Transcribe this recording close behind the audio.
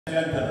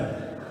Gentlemen,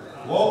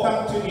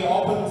 welcome to the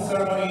open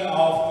ceremony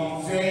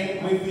of the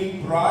Zen with the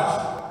brush,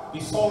 the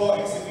solo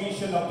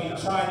exhibition of the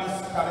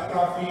Chinese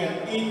calligraphy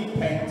and ink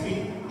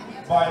painting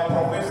by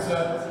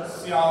Professor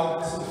Hsiao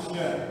Shih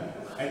Chiung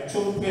at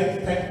Chung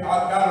Tech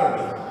Art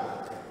Gallery.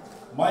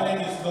 My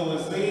name is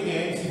Louis Lee, the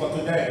MC for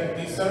today.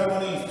 This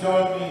ceremony is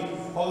jointly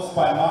hosted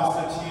by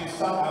Master Chief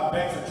Shan,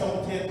 Abbess of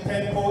Chung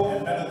Temple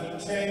and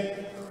Melody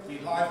Chen, the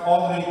Life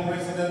Honorary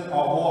President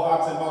of War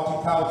Arts and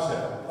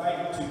Multiculture. I'd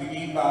like to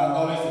begin by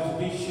acknowledging the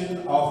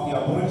tradition of the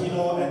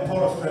Aboriginal and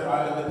Torres Strait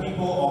Islander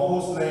people of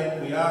whose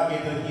land we are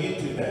gathered here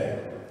today.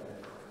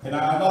 Can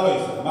I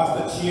acknowledge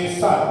Master Chief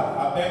Shan,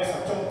 Abbess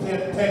of Chung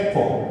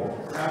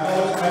Temple? Can I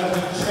acknowledge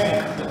Melody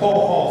Chen, the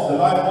co-host, the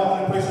Life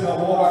Honorary President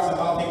of War Arts and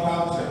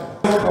Multiculture?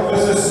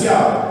 Professor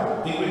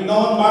Hsiao, the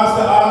renowned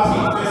master artist.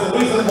 There's a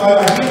reason why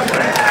we're here.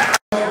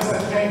 Mr.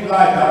 Chen,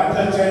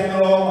 Director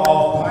General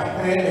of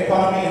Taipei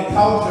Economy and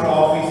Culture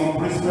Office in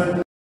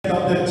Brisbane,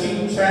 Dr. Chen,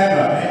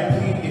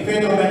 MP, the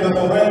Federal Member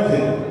for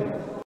Rankin,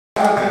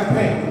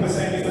 Pegg,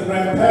 representing Mr.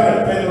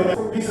 Perrett, Federal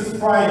Member, Mrs.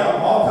 Freya,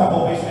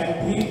 Ostapovitch,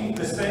 MP,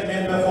 the State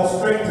Member for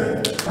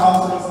Stretton,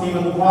 Councillor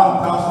Stephen Huang,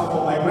 Councillor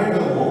for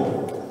Underwood,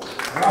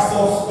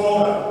 Russell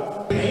Stewart,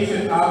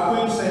 Asian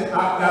Queensland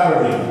Art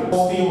Gallery,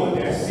 Stewart,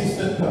 the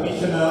Assistant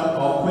Commissioner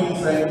of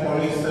Queensland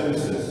Police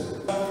Services,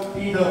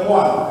 Peter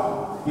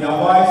Huang, the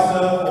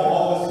Advisor for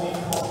Overseas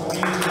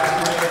Community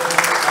Affairs,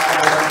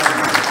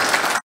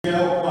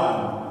 Hsiao Huang,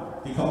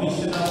 the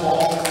Commissioner for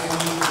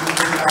Overseas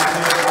Community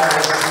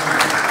Affairs,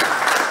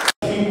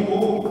 Kim Wu,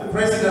 the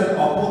President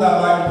of Buddha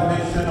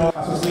International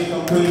Association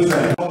of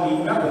Queensland,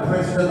 the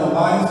President of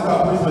Lions Club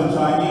Brisbane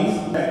Chinese,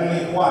 Brenni,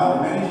 the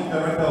Managing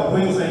Director of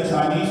Queensland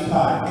Chinese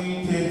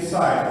Tian, Tian,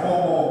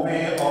 former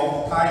Mayor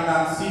of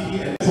Tainan City,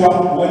 and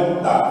Chung,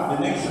 the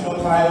National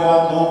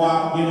Taiwan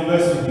Normal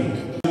University,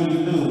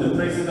 the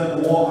President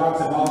of War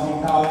Arts and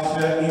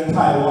Multiculture in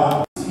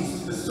Taiwan.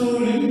 This is Su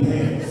Ling,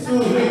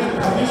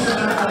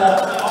 Commissioner for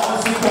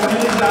Overseas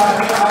Community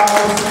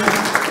Affairs.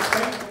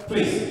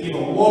 Please give a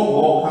warm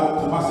welcome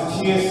to Master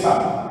Chief Shan,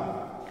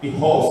 the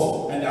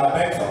host, and the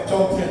Abbess of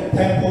Chung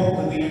Temple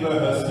to deliver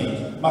her speech.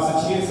 Master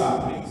Chief Shan,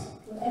 please.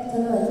 Good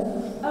afternoon.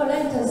 I would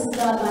like to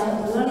start by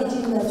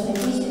acknowledging the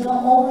traditional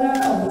owner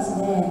of this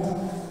land,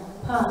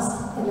 past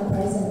and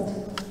present.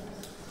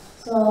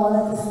 So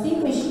the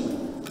distinguished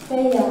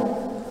Freya,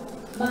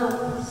 Mark,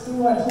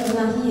 Stewart, he's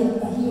not here,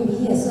 but he will be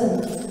here soon.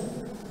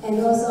 And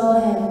also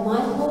have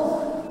Michael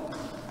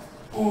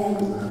and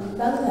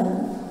Duncan,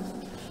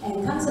 and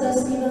Councillor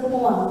Stephen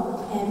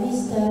Huang, and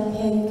Mr.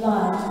 Ken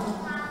Lai,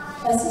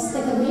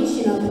 Assistant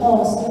Commissioner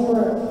Paul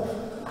Stewart,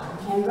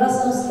 and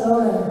Russell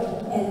Stewart,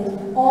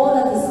 and all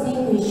the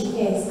distinguished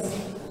guests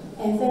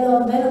and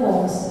fellow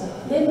venerables,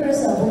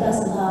 members of Buddha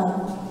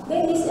Sabha,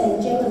 ladies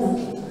and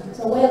gentlemen.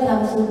 So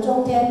welcome to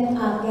Chung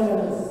Art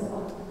Gallery.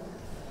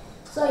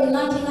 So in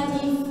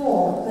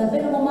 1994, the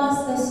Venerable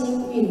Master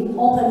Hsing Yun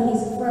opened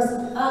his first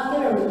art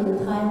gallery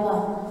in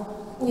Taiwan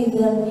with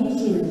the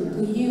vision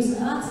to use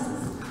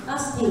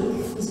artistic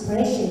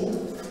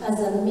expression as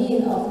a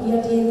means of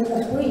building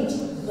a bridge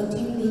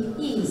between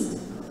the East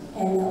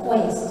and the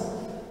West,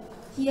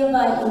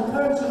 hereby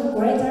encouraging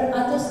greater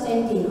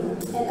understanding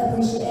and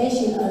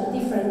appreciation of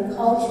different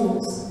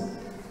cultures.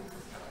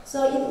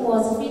 So it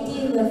was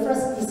fitting the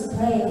first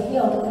display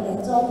held at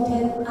the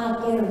Chung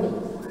Art Gallery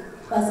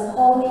was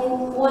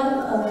holding one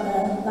of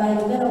the by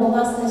Venerable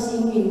Master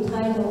Hsing Yun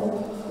titled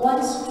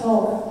One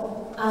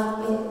Stroke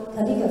Art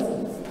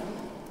Calligraphy,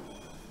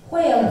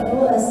 where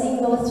through a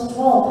single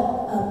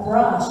stroke of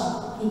brush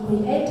he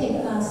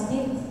created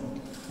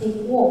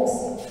artistic works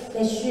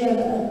that shared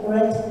a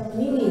great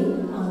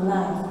meaning on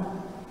life.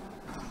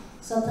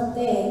 So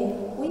today,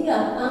 we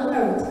are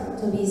honored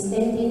to be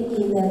standing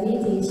in the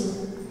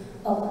midst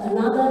of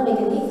another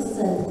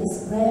magnificent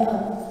display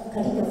of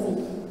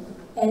calligraphy.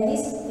 And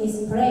this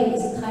display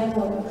is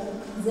titled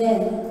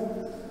Zen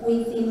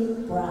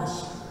with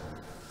brush.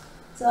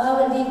 So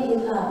I will leave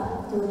it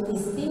up to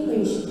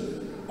distinguished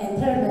and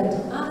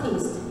talented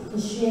artists to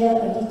share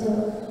a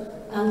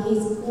little on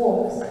his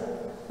works.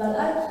 But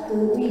I do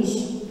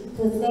wish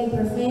to thank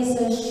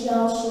Professor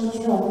Hsiao Shih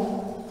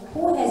Chiung,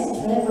 who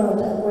has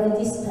traveled a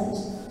great distance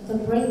to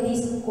bring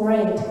these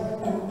great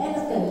and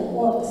elegant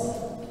works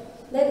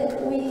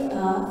that we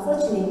are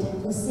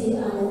fortunate to see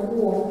on the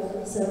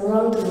wall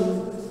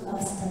surrounding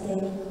us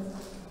today.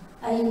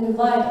 I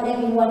invite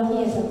everyone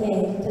here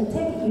today to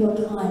take your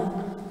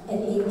time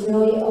and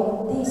enjoy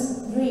of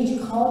these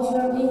rich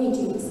cultural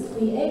images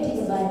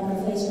created by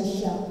Professor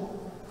Hsiao.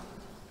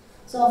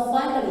 So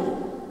finally,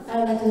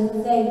 I'd like to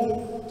thank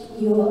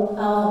you,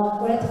 our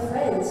great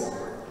friends,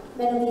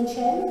 Melody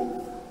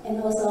Chen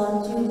and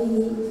also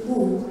Julie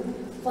Wu,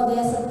 for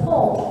their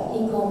support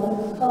in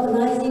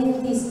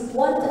organizing this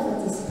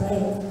wonderful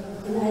display.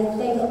 And I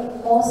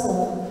thank also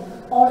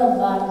all the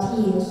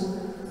volunteers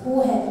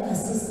who have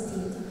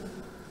assisted.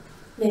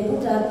 May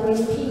Buddha bring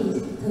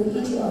peace to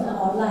each of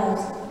our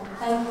lives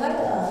and guide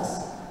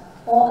us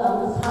all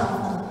on the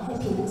path of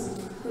happiness.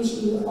 Wish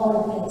you all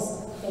the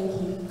best. Thank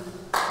you.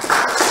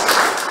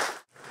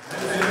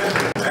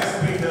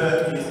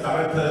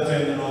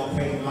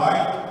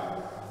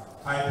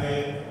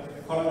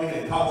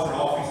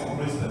 Cultural Office in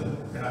Brisbane.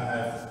 Can I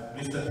have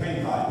Mr. Pegg,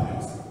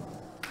 please?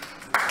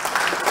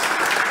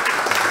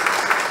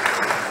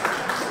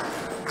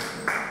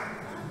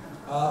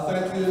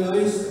 Thank you,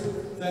 Louis.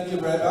 Thank you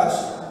very much.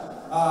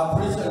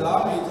 Please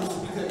allow me to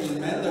speak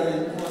in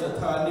Mandarin for the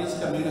Taiwanese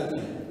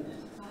community.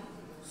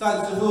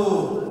 单师傅，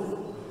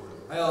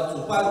还有主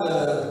办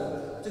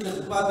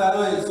单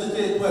位世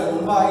界对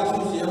文化艺术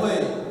协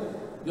会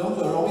永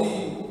久荣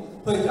誉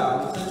会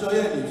长陈秋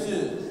燕女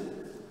士，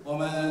我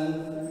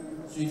们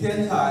许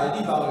天才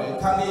立法委员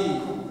康丽，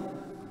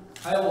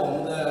还有我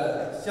们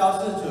的萧世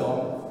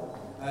琼，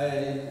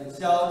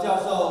萧教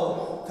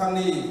授康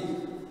丽。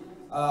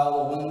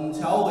 我们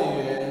侨委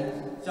员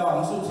萧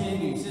王素七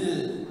女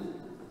士，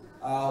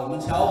我们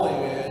侨委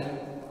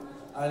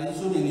员林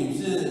淑敏女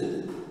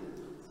士，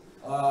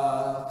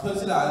昆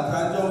士兰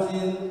台湾中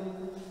心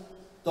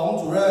董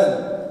主任，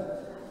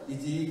以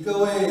及各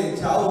位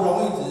侨务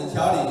荣誉职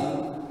侨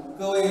领，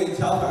各位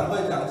侨团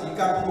会长及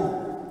干部，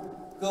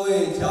各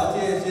位侨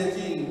界先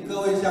进，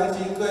各位乡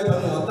亲，各位朋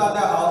友，大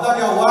家好，大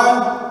家午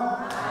安。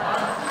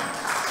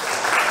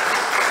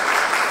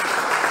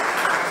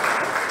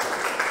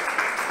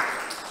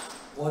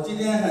 我今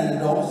天很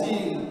荣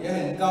幸，也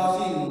很高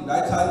兴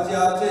来参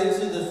加这一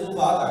次的书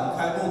法展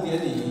开幕典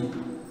礼。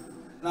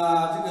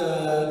那这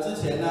个之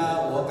前呢，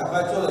我赶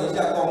快做了一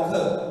下功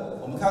课，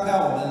我们看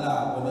看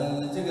我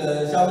们这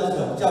个萧世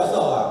琼教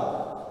授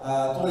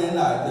多年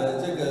来的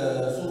这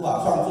个书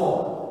法创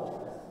作，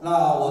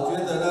那我觉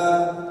得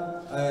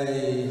呢，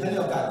很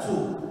有感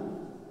触。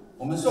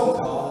我们宋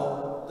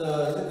朝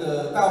的这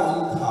个大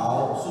文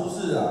豪苏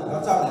轼他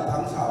赞美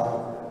唐朝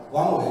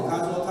王维，他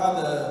说他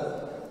的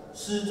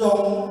诗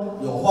中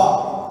有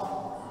画，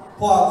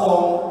画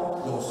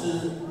中有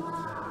诗。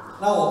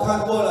那我看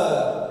过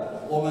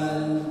了我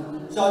们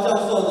萧教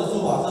授的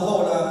书法之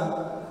后呢，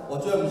我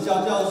觉得我们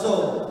萧教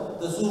授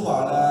的书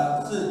法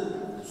呢是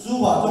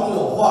书法中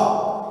有画，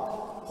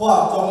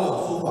画中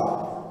有书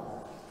法，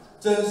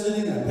真是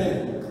令人佩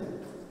服。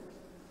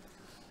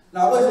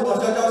那为什么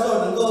萧教授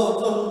能够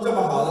做出这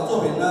么好的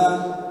作品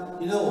呢？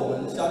因为我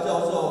们萧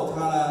教授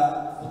他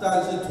呢不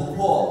但是突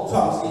破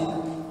创新。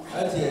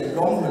 而且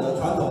融合了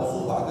传统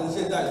书法跟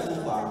现代书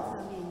法。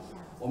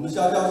我们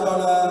萧教授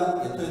呢，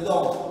也推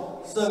动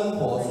生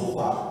活书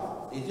法，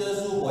也就是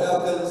书法要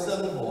跟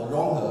生活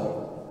融合，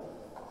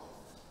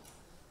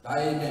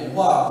来美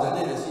化人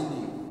类的心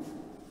理。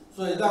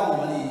所以，让我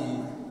们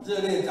以热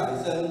烈掌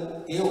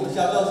声给我们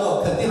萧教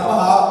授肯定，好不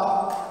好？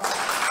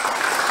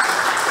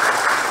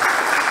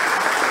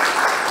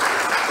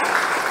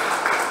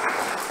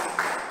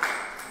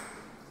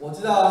我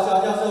知道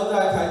萧教授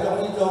在台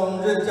中一中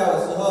任教的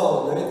时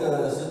候，有一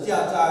个石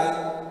架斋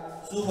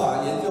书法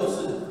研究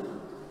室。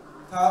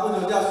他为什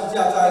么叫石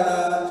架斋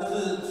呢？就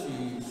是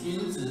取《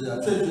荀子》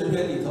《萃学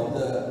篇》里头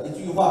的一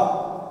句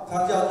话，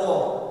它叫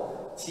做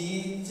“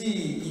其技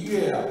一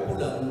跃不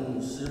能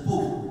十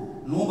步，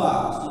驽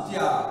马十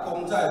驾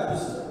功在不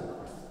舍”。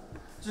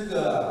这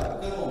个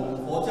跟我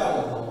们佛教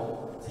里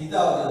头提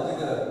到的这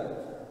个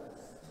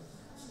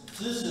“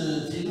只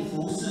使勤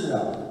拂拭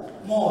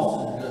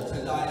莫使惹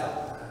尘埃”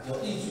有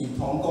异曲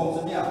同工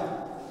之妙。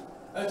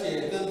而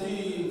且根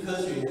据科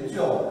学研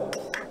究，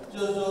就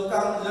是说，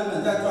当人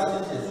们在专心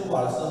写书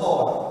法的时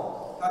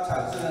候它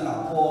产生的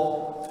脑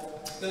波，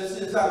跟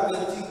事实上跟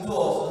静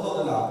坐时候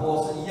的脑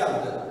波是一样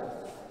的。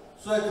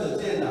所以可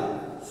见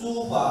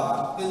书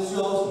法跟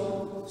修行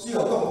是有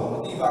共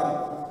同的地方。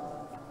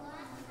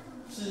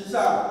事实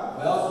上，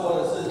我要说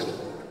的是，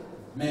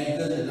每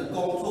个人的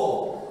工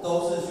作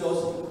都是修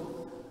行。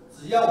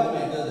只要我们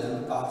每个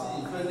人把自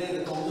己分内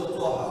的工作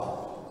做好，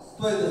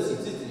对得起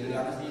自己的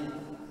良心，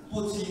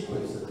不欺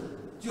鬼神，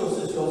就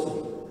是修行。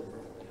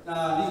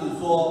那例如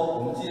说，我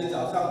们今天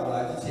早上我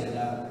来之前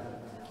呢，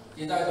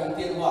接到一通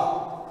电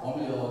话，我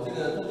们有这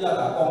个度假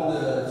打工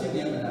的青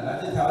年们来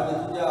自台湾的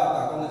度假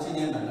打工的青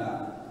年们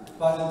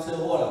发生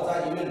车祸了，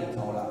在医院里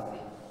头了。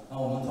那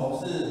我们同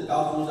事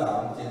高组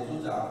长、简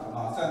组长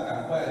马上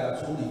赶快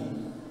处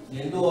理，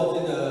联络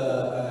这个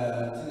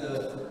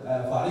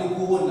法律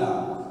顾问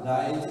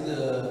来这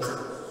个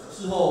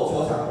事后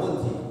求偿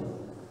问题，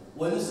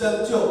闻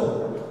声救苦，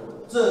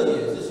这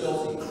也是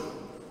修行。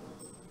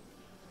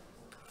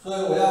所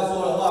以我要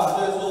说的话就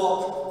是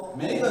说，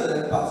每一个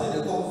人把自己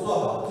的工作做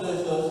好就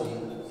是修行。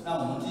那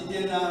我们今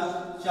天呢，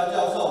萧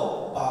教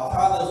授把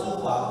他的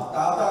书法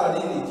达到了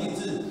淋漓尽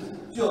致，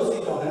就是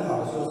一种很好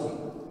的修行。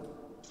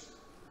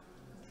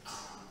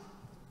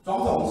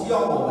总统希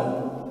望我们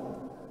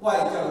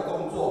外交的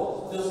工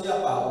作，就是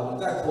要把我们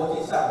在国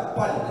际上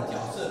扮演的角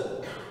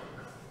色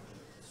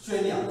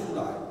宣扬出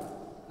来。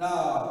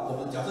那我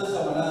们角色是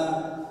什么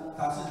呢？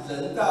它是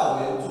人道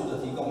援助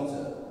的提供者，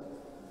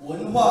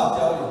文化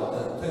交流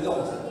的推动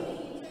者，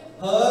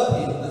和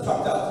平的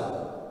创造者，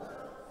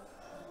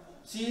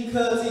新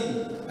科技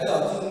还有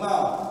经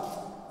贸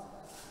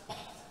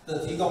的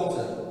提供者，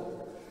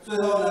最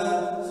后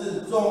呢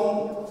是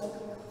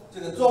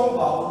中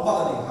华文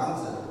化的领航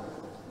者。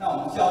那我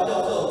们萧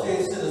教授这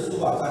一次的书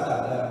法展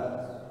览呢，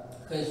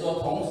可以说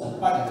同时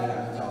扮演了两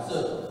个角色，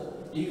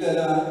一个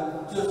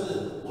呢就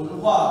是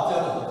文化交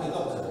流的推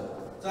动者，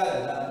再来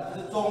呢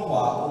是中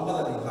华文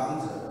化的领航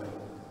者。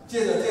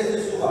借着这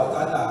次书法的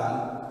展览，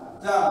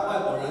让外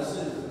国人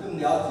士更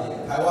了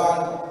解台湾，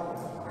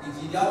以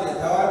及了解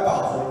台湾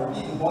保存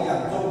并弘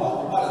扬中华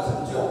文化的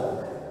成就。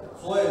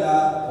所以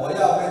呢，我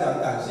要非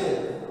常感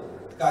谢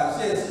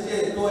世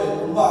界多元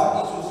文化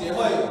艺术协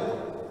会，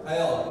还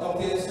有东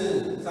天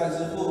市三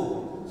师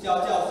傅萧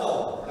教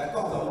授来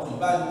共同举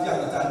办这样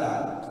的展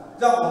览，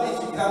让我们一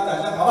起给他们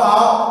掌声，好不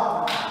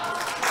好？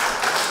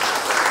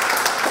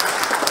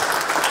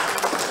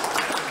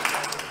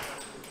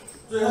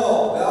最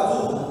后，我要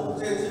祝福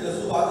这次的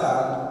书法展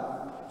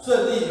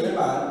顺利圆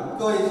满，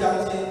各位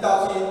乡亲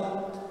道亲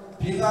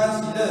平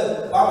安喜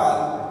乐饱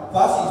满，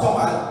法喜充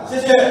满，谢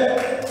谢。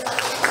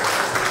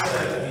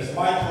Is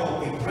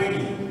Michael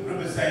Brenni,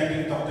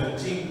 representing Dr.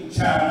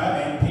 Chen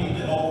MP,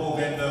 the local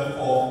member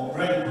for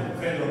Rankin,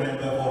 federal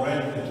member for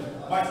Rankin.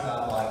 I'd like to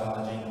start by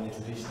acknowledging the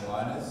traditional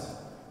owners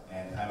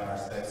and pay my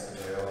respects to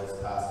their elders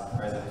past and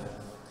present.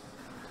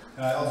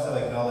 Can I also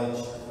acknowledge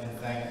and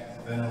thank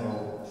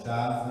Venerable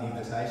Shan for the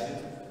invitation.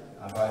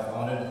 I'm both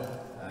honoured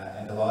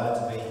and delighted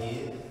to be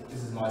here.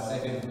 This is my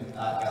second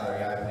art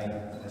gallery opening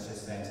and it's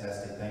just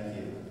fantastic, thank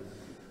you.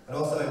 I'd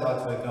also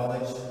like to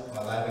acknowledge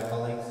my Labor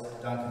colleagues,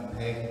 Duncan,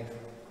 Pegg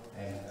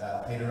and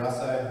Peter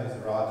Russo, who's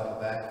arrived at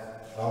the back.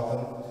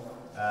 Welcome.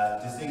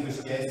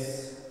 Distinguished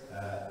guests,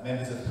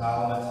 members of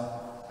Parliament,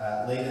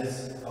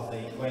 leaders of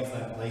the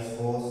Queensland Police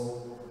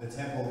Force, the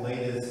temple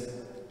leaders,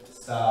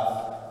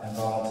 staff and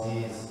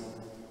volunteers.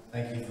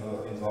 Thank you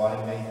for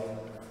inviting me.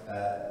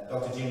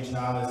 Dr.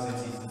 Chalmers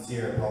sends his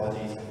sincere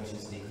apologies and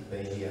wishes he could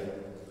be here.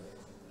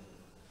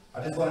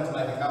 I just wanted to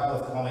make a couple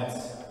of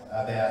comments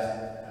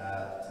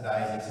about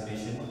today's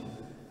exhibition.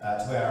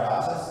 To our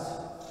artist,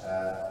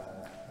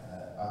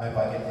 I hope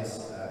I get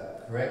this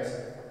correct,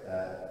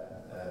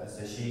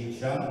 Mr. Hsiao Shih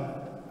Chiung,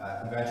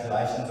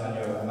 congratulations on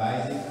your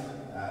amazing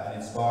and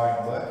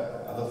inspiring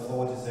work. I look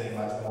forward to seeing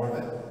much more of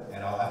it,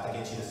 and I'll have to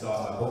get you to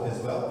sign my book as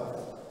well.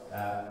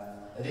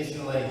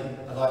 Additionally,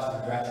 I'd like to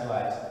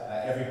congratulate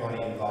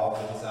everybody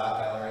involved with this art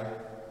gallery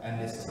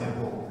and this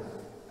temple.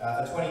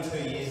 For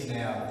 22 years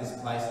now, this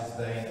place has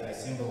been a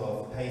symbol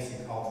of peace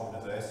and cultural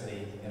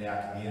diversity in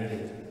our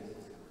community.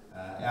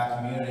 Our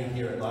community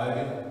here at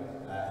Logan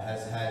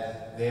has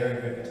had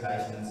varied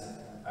reputations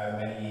over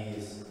many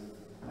years.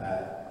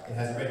 It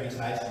has a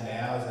reputation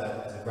now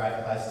as a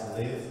great place to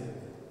live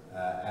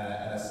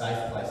and a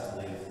safe place to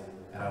live.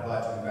 And I'd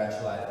like to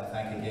congratulate and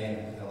thank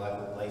again the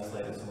local police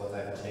leaders for what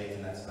they've achieved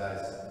in that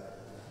space.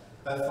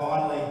 But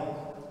finally,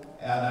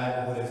 our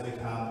neighbourhood has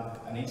become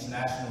an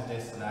international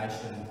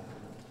destination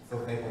for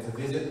people to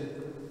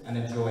visit and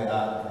enjoy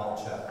art and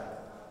culture.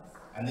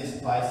 And this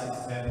place,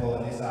 this temple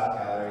and this art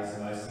gallery is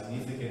the most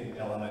significant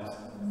element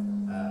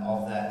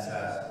of that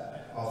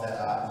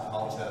art and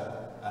culture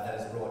that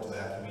is brought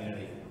to our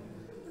community.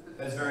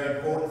 It is very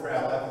important for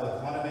our local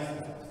economy.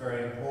 It's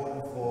very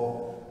important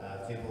for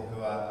people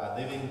who are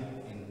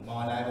living in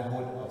my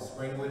neighbourhood of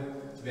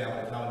Springwood to be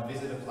able to come and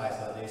visit a place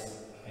like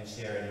this and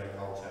share in your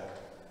culture.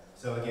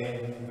 So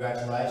again,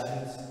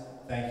 congratulations,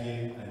 thank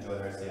you, and enjoy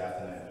the rest of the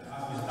afternoon.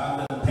 Mr.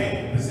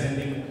 Duncan,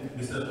 representing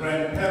Mr.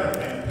 Perrett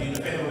MP,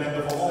 the federal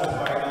member for Moreton.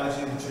 By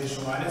acknowledging the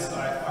traditional owners,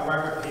 I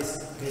won't repeat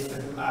the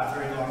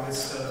very long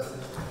list of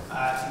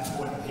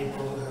important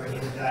people who are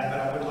here today, but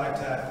I would like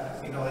to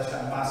acknowledge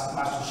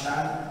Master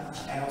Shan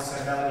and also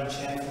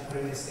Chen for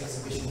putting this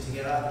exhibition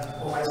together.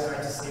 Always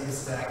great to see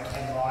Mr.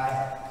 Ken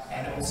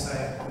and also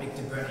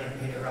Mr. Brenni and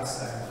Peter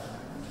Russo.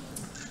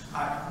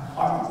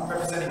 I'm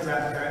representing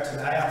Perrett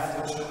today.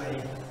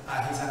 Unfortunately,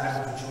 he's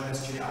unable to join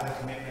us due to other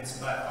commitments,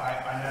 but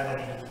I know that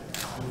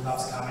he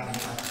loves coming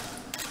here.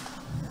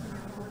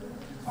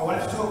 I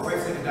wanted to talk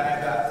briefly today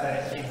about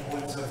the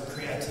importance of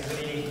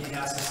creativity in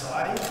our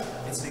society.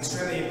 It's an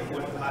extremely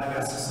important part of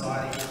our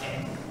society,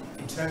 and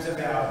in terms of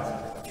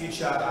our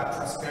future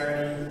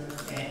prosperity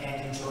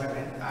and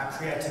enjoyment,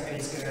 creativity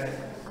is going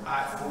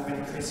to form an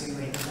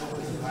increasingly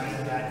important component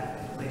of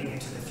that leading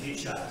into the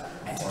future.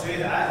 And to do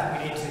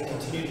that, we need to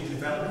continue to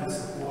develop and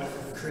support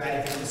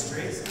creative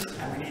industries,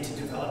 and we need to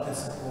develop and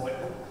support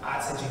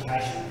arts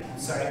education.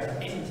 So,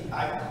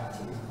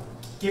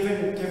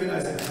 given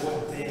those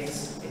important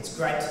things, it's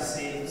great to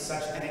see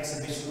such an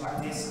exhibition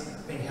like this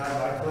being held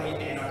locally,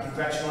 and I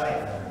congratulate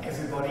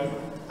everybody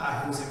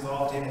who was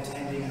involved in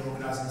attending and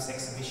organising this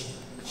exhibition.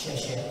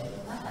 Share.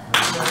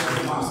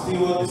 Mark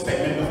Stewart, the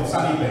state member for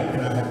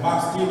Sunnybank.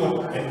 Mark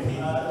Stewart, MP.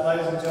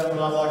 Ladies and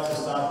gentlemen, I'd like to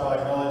start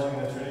by acknowledging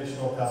the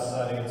traditional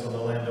custodians of the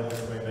land on which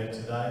we meet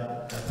today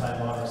and pay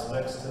my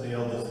respects to the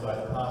elders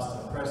both past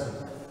and present.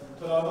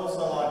 But I'd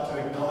also like to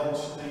acknowledge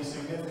the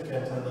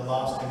significant and the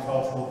lasting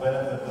cultural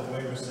benefit that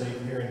we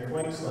receive here in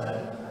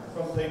Queensland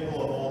from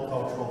people of all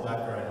cultural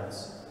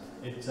backgrounds.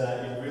 It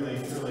really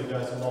truly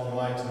goes a long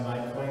way to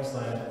make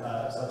Queensland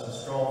such a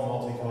strong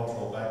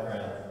multicultural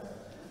background.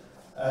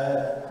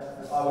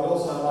 I would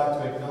also like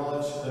to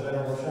acknowledge the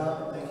Venerable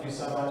Shan. Thank you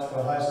so much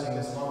for hosting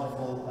this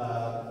wonderful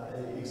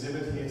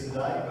exhibit here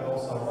today, but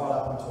also right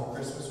up until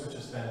Christmas, which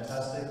is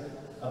fantastic.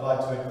 I'd like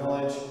to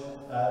acknowledge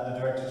the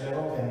Director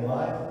General, Ken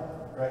Lai.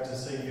 Great to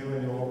see you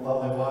and your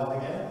lovely wife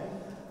again.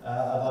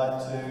 I'd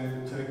like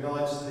to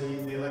acknowledge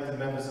the elected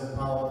members of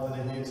Parliament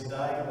that are here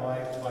today,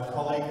 my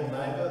colleague and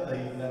neighbour,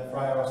 the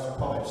Freya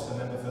Ostapovitch, the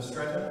member for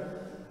Stretton,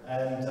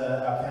 and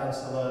our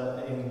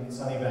councillor in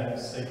Sunnybank,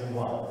 Stephen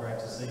White. Great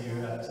to see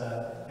you at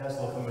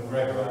Councillor for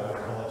McGregor, I do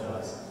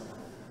apologise.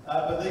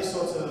 But these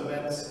sorts of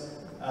events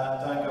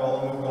don't go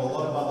along. We've got a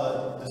lot of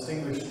other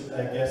distinguished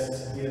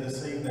guests here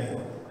this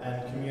evening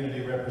and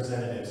community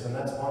representatives, and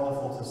that's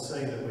wonderful to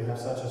see that we have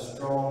such a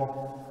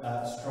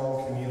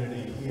strong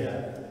community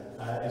here.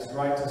 It's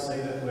great to see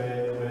that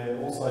we're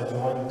also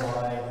joined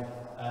by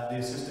the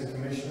Assistant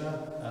Commissioner,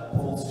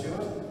 Paul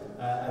Stewart,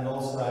 and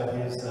also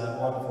his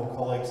wonderful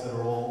colleagues that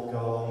are all go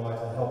a long way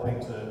to helping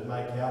to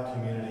make our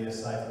community a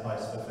safe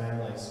place for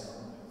families.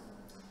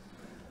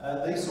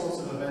 These sorts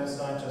of events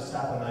don't just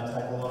happen, they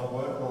take a lot of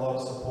work, a lot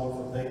of support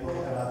for people,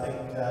 and I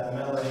think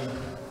Melody,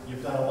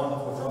 you've done a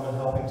wonderful job in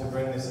helping to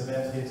bring this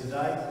event here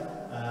today,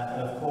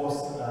 and of course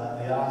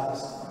the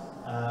artists,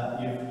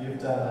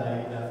 you've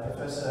done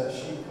Professor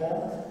Shih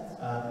Chiung,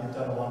 you've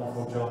done a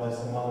wonderful job. There's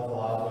some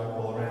wonderful artwork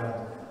all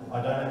around.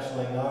 I don't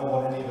actually know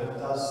what any of it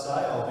does say,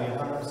 I'll be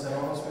 100%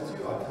 honest with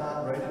you, I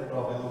can't read it, but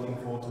I'll be looking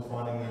forward to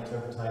finding the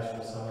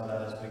interpretation of some of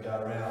that as we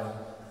go around.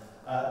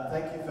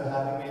 Thank you for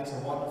having me. It's a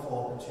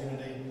wonderful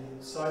opportunity,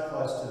 so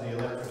close to the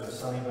electorate of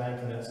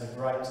Sunnybank, and it's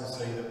great to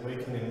see that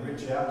we can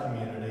enrich our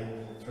community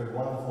through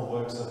wonderful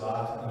works of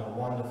art in a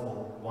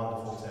wonderful,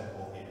 wonderful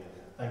temple here.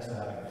 Thanks for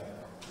having me.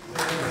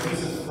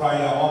 Mrs.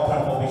 Freya,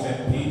 Ostapovitch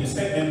MP, the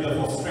state member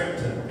for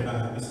Stretton,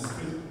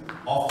 Mrs.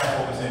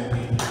 Ostapovitch MP.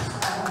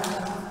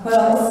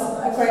 Well,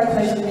 it's a great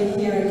pleasure to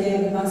be here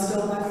again amongst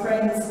all my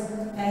friends,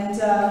 and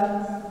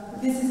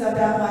this is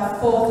about my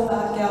 4th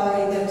art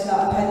gallery that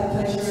I've had the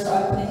pleasure of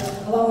opening,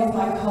 along with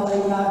my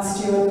colleague Mark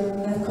Stewart,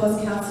 and of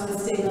course Councillor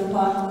Stephen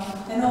White,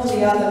 and all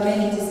the other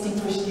many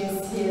distinguished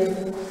guests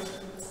here.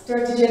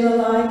 Director General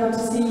and I, good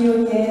to see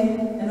you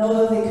again, and all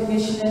of the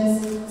commissioners,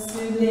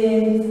 Sue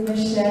Lynn,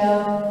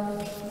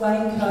 Michelle,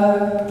 Wayne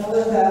Coe, all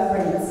of our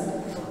friends.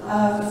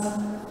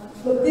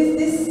 Look,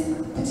 this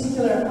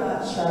particular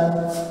art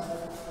show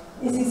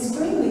is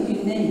extremely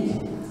unique,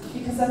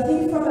 because I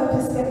think from a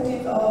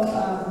perspective of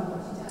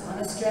an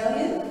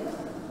Australian,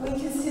 we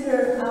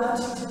consider art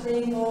to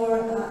be more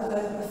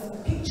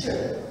a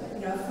picture,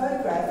 a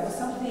photograph or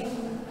something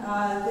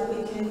that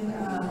we can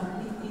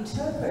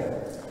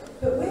interpret.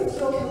 But with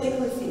your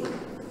calligraphy,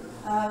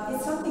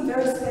 it's something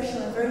very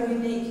special and very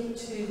unique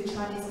to the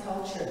Chinese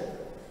culture.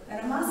 And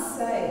I must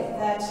say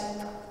that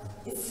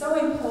it's so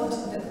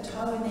important that the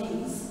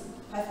Taiwanese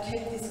have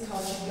kept this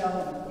culture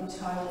going in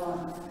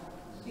Taiwan,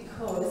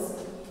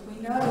 because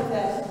we know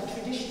that the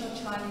traditional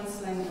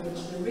Chinese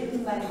language, the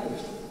written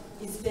language,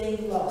 is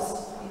being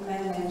lost in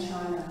mainland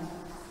China.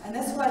 And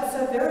that's why it's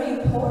so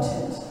very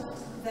important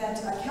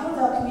that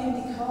Calligraphy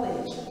Community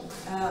College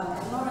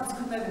and Lawrence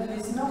Kumagan,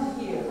 who's not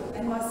here,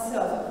 and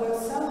myself have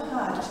worked so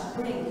hard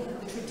to bring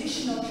the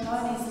traditional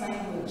Chinese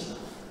language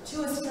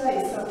to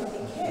Australia so it can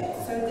be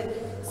kept, so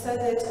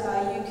that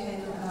you can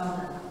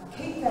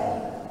keep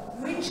that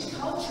rich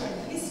culture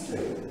and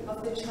history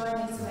of the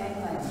Chinese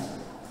mainland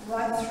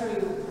right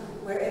through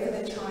wherever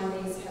the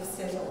Chinese have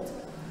settled.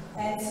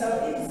 And so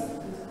it is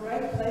with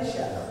great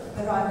pleasure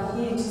that I'm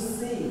here to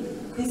see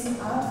this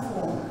art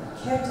form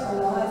kept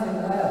alive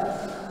and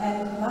well.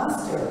 And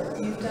Master,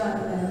 you've done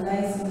an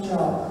amazing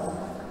job.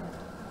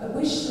 I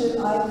wish that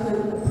I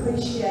could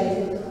appreciate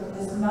it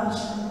as much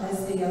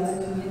as the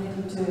other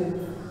community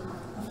do.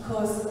 Of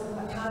course,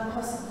 I can't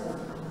possibly,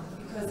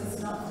 because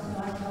it's not from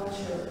my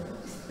culture,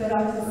 but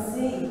I can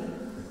see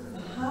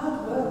the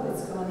hard work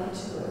that's gone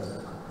into it.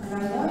 And I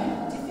know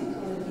how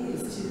difficult it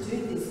is to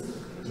do this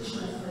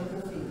traditional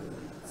calligraphy.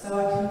 So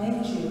I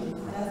commend you,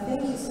 and I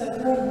thank you so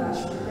very much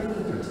for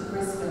bringing it to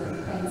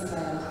Brisbane,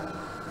 Queensland.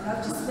 And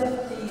I've just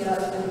left the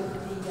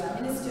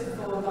Minister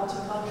for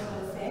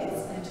Multicultural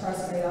Affairs and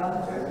Torres Strait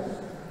Islander,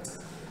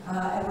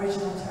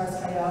 Aboriginal and Torres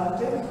Strait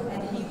Islander,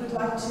 and he would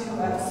like to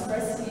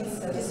express his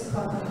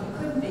disappointment he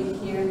couldn't be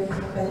here,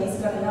 but he's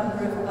got a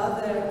number of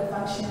other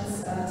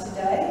functions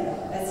today,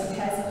 as he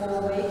has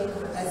all week,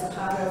 as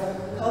part of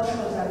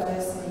Cultural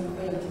Diversity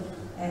Week.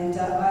 And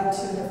I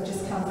too have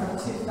just come from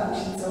 2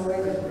 functions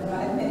already, and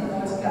I have many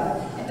more to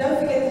go. And don't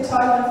forget the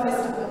Taiwan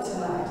Festival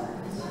tonight.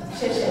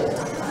 Xie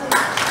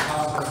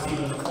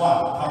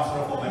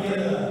今天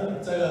的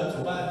这个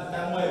主办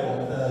单位，我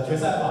们的决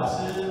赛法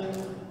师，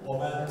我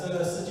们这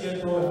个世界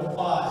多元文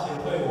化协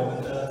会，我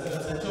们的这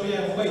个陈秋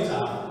燕会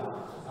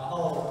长，然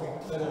后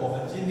这个我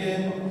们今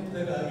天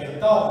这个远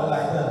道而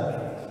来的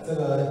这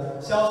个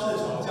萧世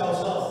崇教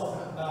授，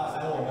那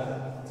还有我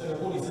们这个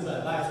布里斯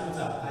本赖处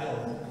长，还有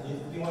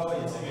另外一位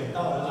也是远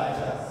道而来的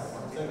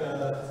这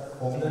个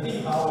我们的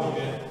立法委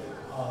员，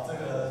这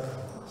个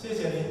谢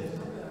谢您，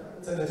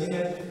这个今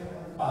天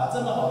把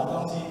这么好的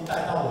东西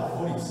带到我们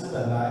布里斯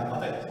本来，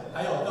对，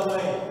还有各位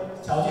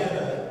侨界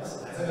的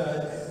这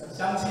个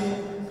乡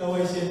亲，各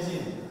位先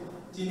进，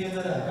今天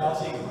真的很高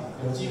兴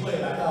有机会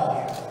来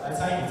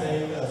参与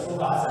这一个书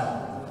法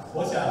展。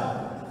我想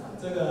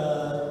这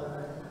个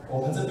我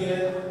们这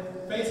边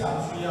非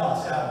常需要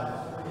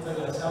像这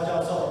个肖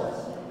教授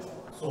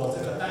所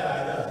这个带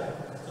来的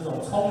这种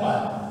充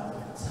满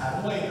禅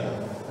味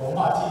的文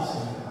化气息，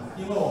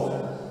因为我们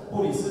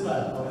布里斯本，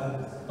我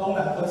们东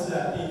南昆士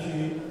兰地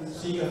区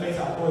是一个非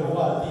常多元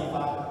化的地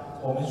方。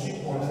我们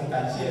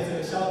感谢这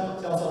个肖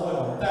教授为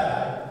我们带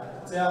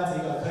来这样子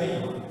一个可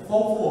以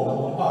丰富我们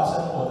文化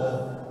生活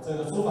的这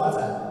个书法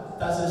展。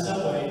但是，身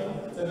为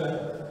这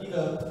个一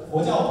个佛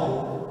教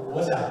徒，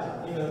我想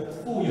一个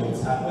富有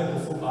禅味的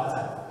书法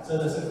展真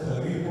的是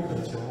可遇不可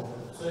求。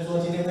所以说，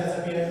今天在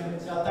这边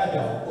要代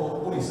表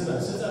布里斯本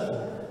市政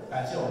府，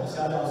感谢我们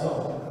肖教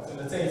授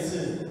这一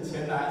次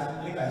前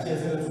来，也感谢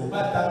这个主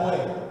办单位，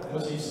尤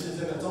其是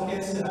这个中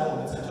天市来我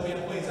们陈秋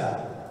燕会长，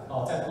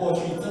在过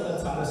去这么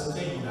长的时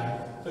间以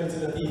来，对这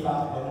个地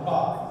方文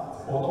化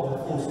活动的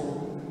付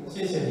出，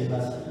谢谢你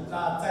们。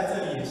那在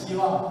这里也希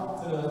望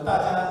这个大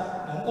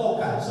家能够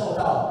感受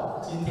到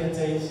今天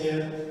这一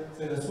些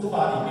这个书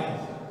法里面，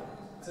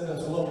这个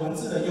除了文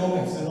字的优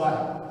美之外，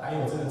还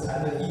有这个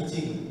禅的意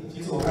境。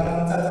其实我刚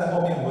刚站在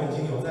后面，我已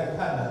经有在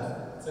看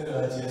了这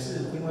个解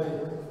释，因为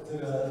这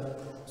个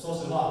说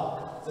实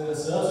话，这个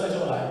12岁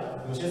就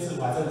来，有些字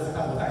我还真的是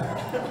看不太懂。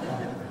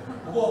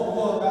不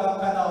过刚刚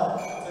看到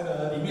这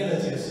个里面的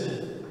解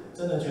释，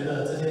真的觉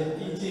得这些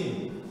意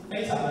境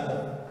非常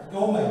的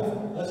优美，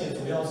而且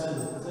主要是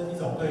这一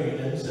种对于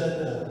人生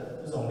的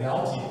这种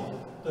了解，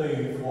对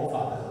于佛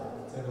法的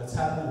这个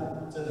参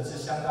悟，真的是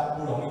相当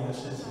不容易的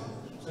事情。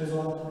所以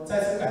说，再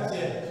次感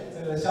谢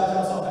这个肖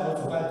教授还有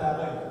主办单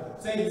位，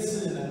这一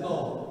次能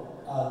够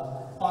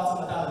花这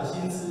么大的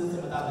心思、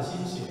这么大的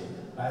心血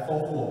来丰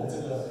富我们这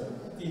个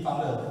地方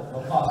的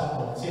文化生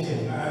活，谢谢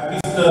你们。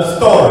Mr.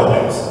 Stewart,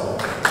 please.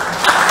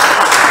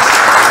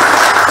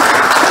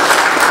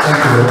 Thank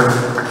you.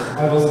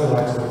 I'd also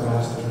like to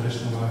acknowledge the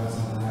traditional owners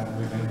on the land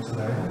we've been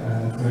today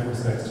and pay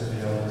respects to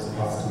the elders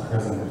past and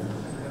present.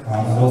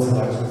 I'd also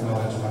like to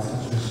acknowledge Master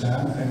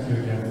Shan. Thank you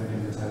again for the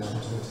invitation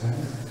to attend,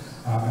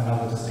 and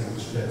other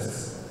distinguished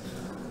guests.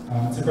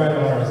 It's a great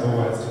honour as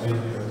always to be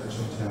here at the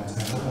Tian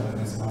Temple and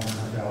in this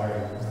wonderful gallery.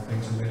 I've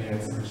been to many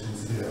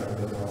exhibitions here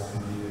over the past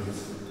few years.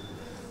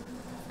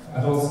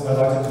 I'd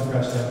like to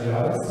congratulate the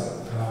artists.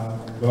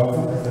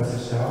 Welcome Professor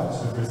Hsiao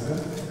to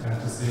Brisbane and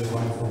to see a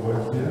wonderful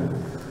work here.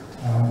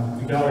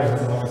 The gallery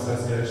has a long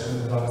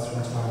association with artists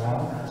from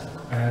Taiwan,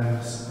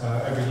 and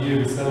every year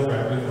we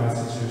celebrate with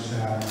Master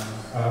Shan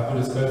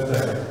Buddha's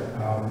birthday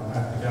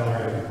at the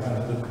gallery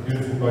under the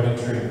beautiful Bodhi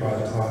tree by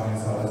the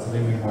Taiwanese artist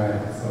Ling Wei.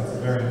 So it's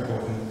a very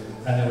important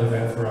annual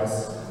event for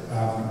us,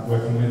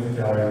 working with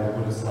the gallery and the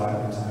Buddhist Light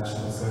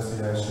International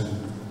Association.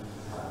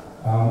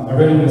 I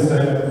read in your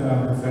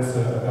statement,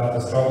 Professor, about the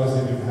struggles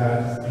that you've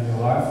had in your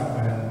life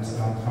and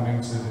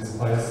coming to this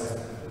place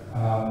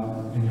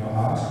in your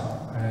art.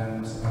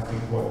 And I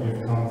think what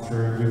you've come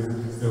through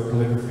with your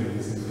calligraphy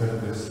is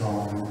incredibly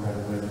strong,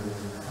 incredibly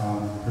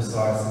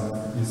precise,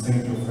 and you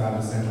seem to have found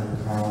a centre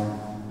of calm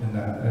in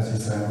that, as you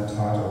say in the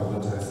title,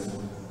 the taste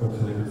of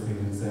calligraphy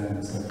and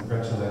Zen. So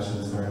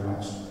congratulations very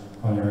much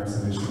on your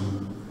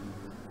exhibition.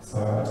 So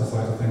I'd just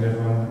like to thank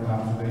everyone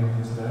for being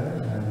here today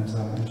and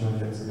enjoy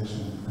the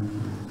exhibition.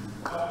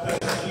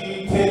 Thank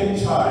you.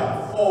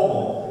 Chen,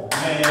 formal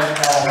mayor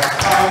of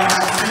Taiwan.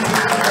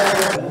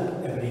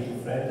 Every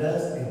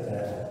friends and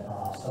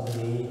so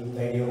many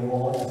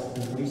valuable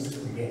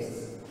distinguished guests.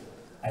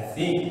 I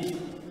think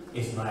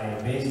it's my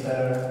vast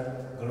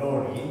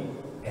glory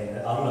and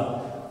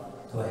honor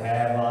to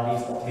have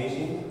this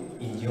occasion,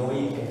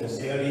 enjoying and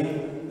sharing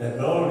the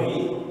glory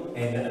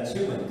and the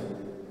achievement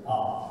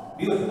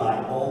built by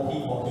all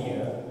people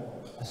here,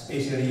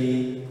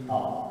 especially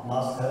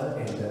Master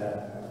and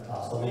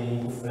so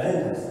many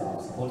friends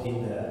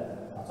supporting the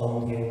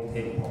Zhongtian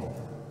Temple.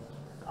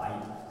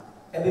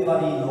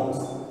 Everybody knows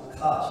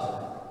culture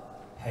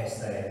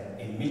has an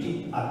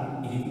immediate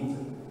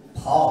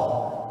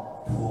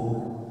power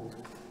to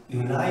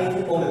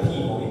unite all the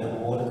people in the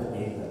world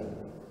together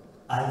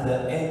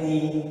under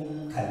any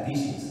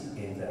conditions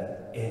and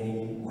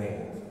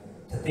anywhere.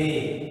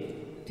 Today,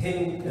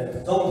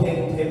 the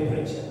Zhongtian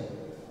temperature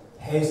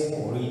has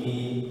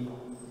already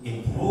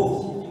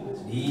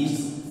improved this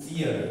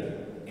theory,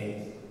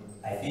 and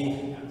I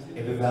think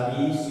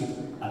everybody should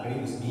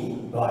agree with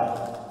me, right?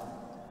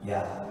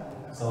 Yeah.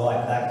 So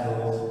I'd like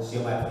to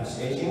show my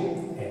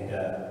appreciation and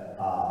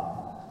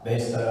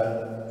best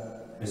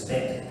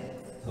respect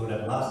to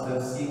the Master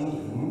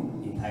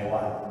Xing in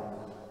Taiwan.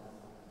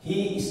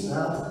 He is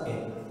not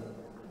a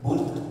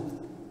Buddha,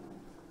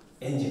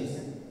 angel.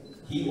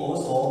 He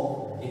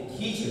also a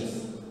teacher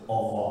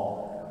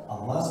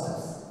of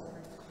masters.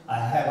 I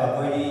have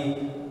a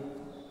very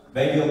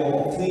valuable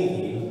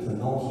opportunity to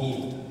know him.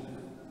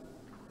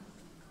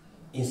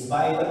 In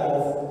spite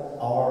of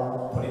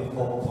our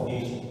political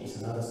position,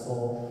 it's not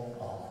so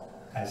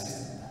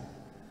consistent,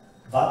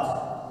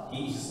 but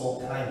he is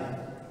so kind.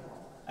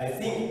 I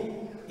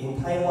think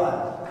in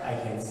Taiwan, I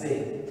can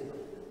say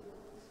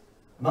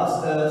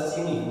Master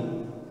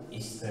Xing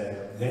is the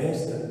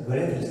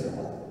greatest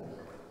one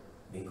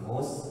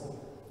because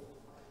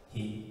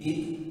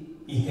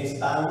he has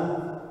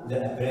done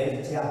the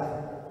great job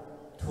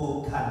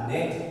to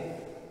connect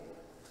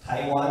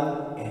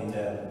Taiwan and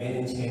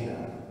mainland China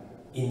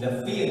in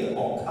the field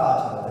of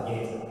culture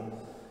together.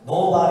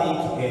 Nobody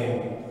can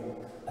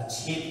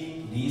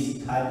achieve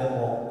this kind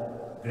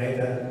of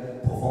greater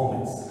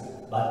performance,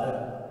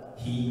 but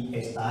he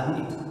has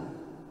done it.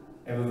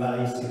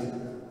 Everybody should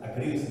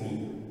agree with me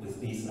with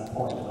this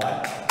point,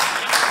 right?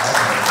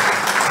 Okay.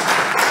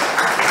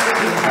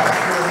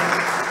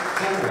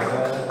 跟我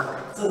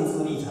的政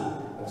治立场，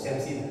我相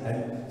信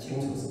很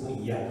清楚是不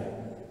一样的，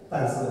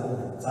但是我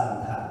很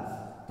赞叹，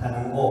他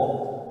能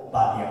够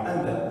把两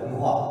岸的文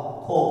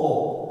化透过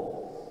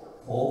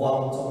佛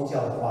光宗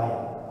教的发扬，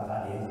把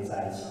它连接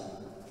在一起。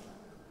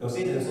有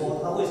些人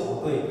说他为什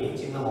么对北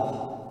京那么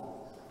好？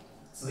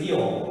只有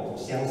我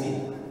相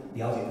信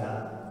了解他，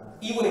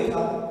因为他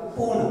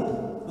不能，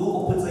如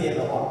果不这样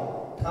的话，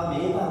他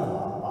没办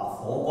法把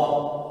佛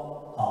光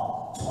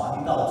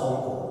传到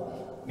中国，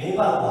没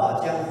办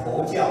法将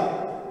佛教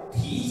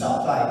提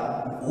早在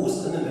无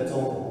神论的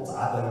中国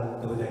扎根，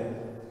对不对？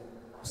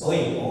所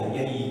以我很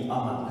愿意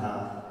帮忙他。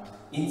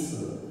因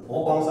此，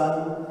佛光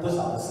山不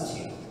少的事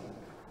情，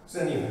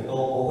虽然有很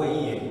多国会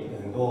议员、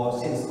很多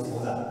县市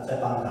首长在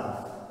帮他，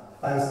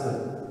但是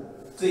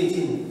最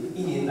近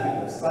1年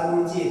来有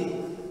3件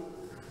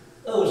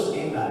，20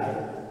年来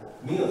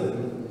没有人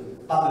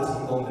帮得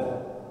成功的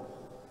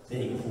这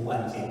一个服务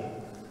案件，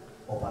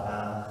我把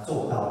它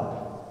做到了。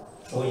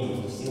所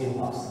以星云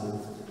法师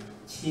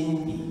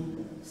亲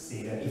笔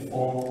写了一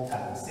封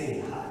感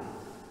谢函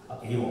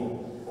给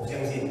我，我相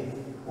信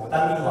我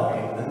当立法委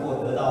员能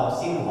够得到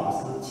星云法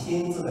师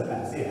亲自的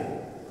感谢函，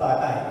大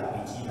概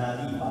比其他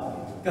立法委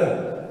员更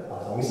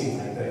荣幸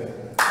才对。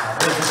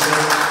所以今天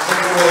跟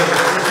各位师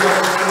兄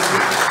师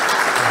姐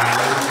来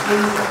分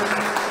享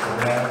我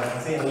的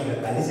这样一个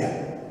感想，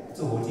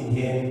祝福今天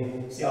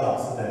肖老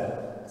师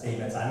的这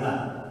个展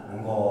览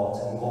能够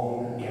成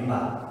功圆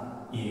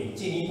满，也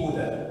进一步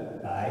的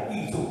来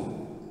预祝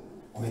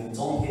我们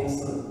中天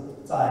寺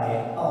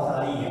在澳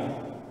大利亚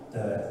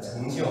的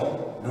成就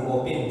能够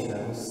变成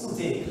世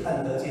界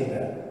看得见的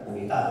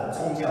伟大的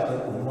宗教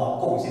跟文化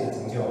贡献的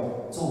成就。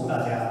祝福大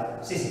家，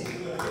谢谢。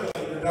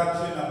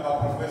Introduction about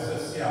Professor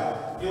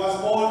Hsiao. He was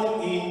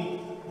born in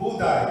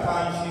Budai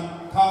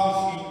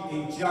Township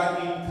in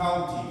Jiayin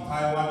County,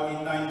 Taiwan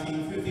in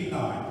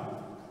 1959.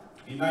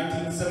 In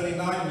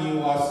 1979, he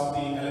was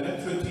the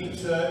elementary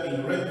teacher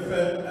in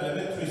Rankin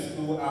Elementary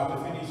School after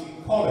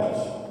finishing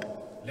college.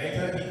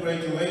 Later, he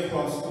graduated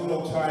from School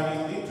of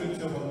Chinese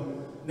Literature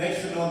from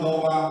National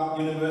Nova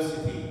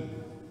University.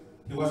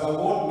 He was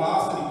awarded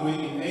master's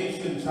degree in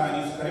Ancient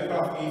Chinese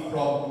Calligraphy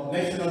from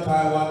National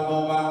Taiwan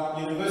Nova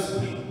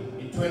University.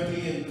 In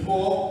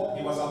 2012,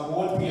 he was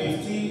awarded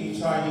PhD in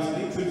Chinese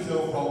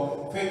Literature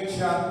from Pegg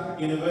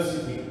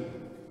University.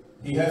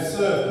 He has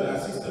served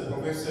as assistant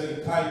professor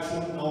in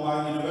Taichung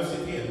Nova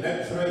University and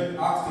lecturer in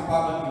arts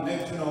department in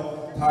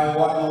National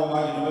Taiwan Nova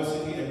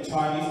University and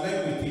Chinese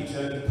language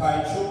teacher in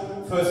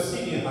Taichung First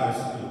Senior High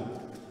School.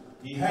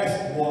 He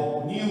has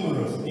won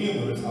numerous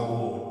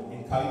awards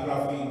in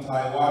calligraphy in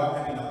Taiwan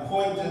and been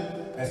appointed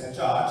as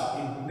judge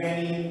in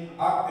many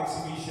art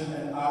exhibitions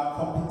and art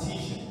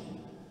competitions.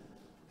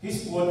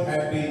 His work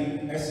has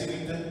been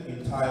exhibited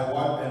in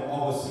Taiwan and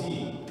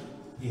overseas.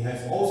 He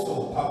has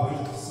also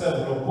published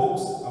several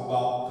books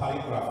about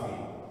calligraphy.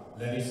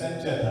 Ladies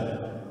and gentlemen,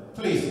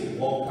 please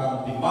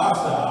welcome the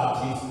master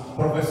artist,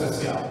 Professor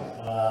Hsiao.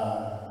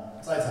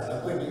 在场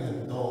的贵宾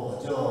很多，我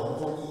就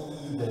不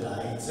一一的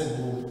来称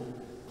呼，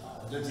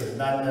我就简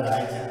单的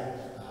来讲，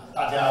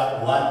大家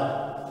午安。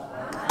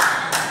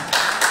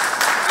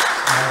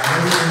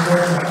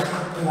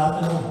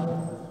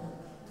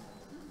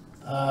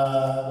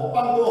我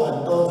办过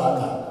很多展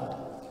览，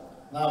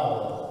那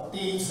我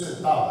第一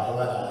次到台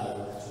湾来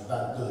举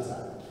办个展。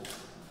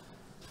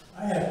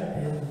I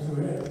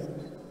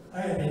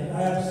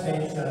have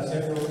staged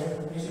several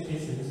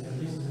exhibitions, and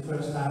this is the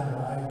first time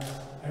that I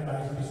have my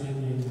exhibition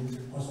in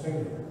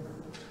Australia.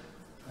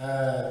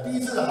 第一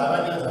次的海外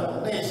个展，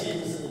我内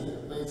心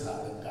是非常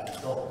的感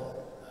动的。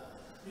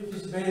It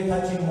is a very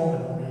touching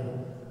moment for me.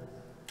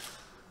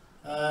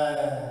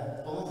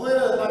 我们飞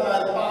了大概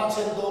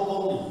8000多公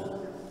里，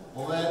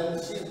我们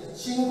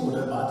辛苦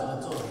的把这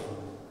个作品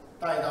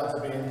带到这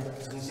边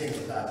呈现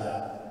给大家。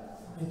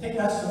It takes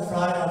us to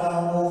fly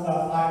about over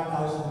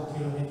 5,000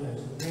 kilometers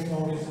to bring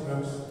all these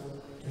works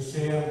to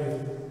share with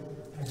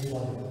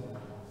everybody.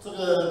 这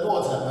个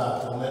过程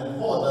啊，我们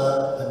获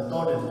得很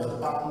多人的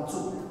帮助。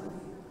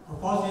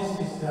Of course, this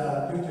is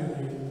due to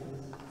the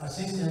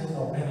assistance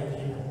of many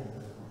people.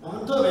 我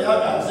们特别要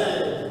感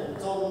谢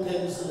中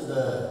天寺的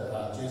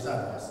觉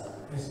善法师。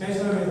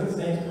Especially with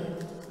the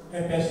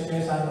Abbess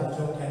of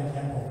Chung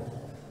Temple.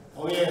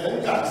 我们也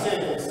很感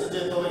谢世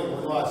界多元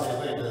文化协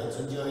会的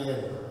陈秋燕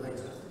会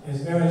长。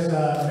As well as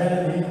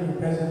Brenni, the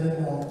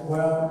president of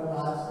World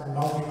Arts and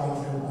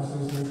Multicultural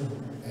Association.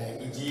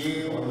 以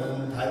及我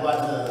们台湾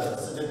的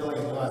世界多元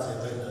文化协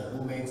会的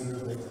陆梅枝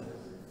会长。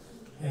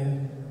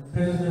And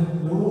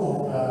President Lu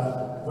of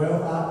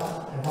World Arts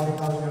and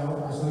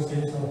Multicultural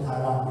Association of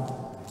Taiwan.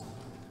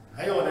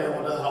 还有呢，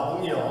我的好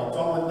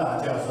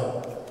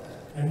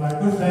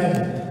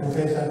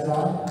Professor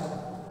Chung.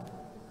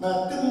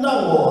 那更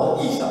让我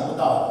意想不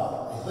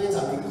到，也非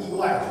常的意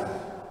外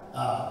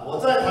啊！我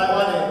在台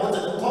湾呢，我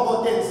只能透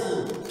过电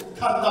视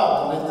看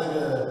到我们这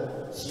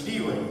个许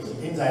立委、许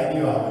天才立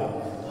法委员。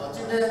我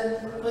今天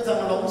非常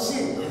的荣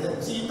幸，也很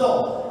激动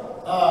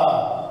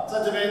啊，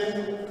在这边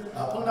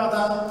碰到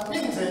他，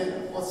并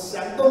且我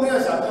想都没有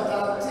想过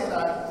他竟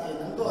然也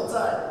能够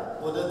在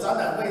我的展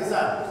览会上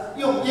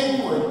用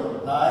英文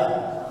来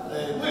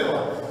为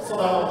我说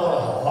到那么多的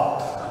好话。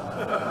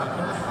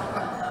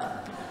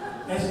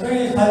It's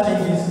very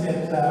touching is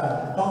that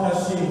Dr.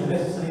 Xi, the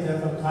legislator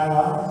from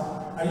Taiwan,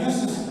 I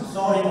used to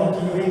saw him on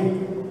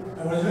TV.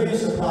 I was really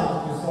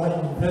surprised to saw him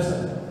in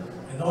person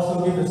and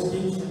also give a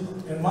speech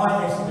at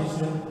my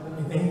exhibition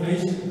in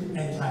English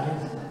and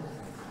Chinese.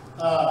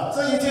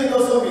 这一切都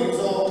说明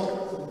说，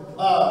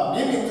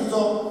冥冥之中，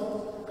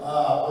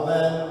我们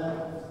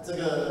这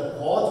个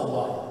佛祖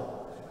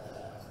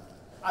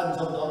暗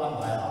中都安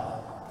排好了。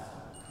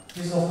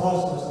This of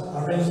course was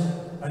arranged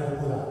by the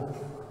Buddha.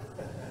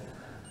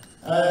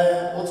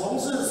 我从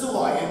事书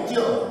法研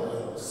究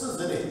有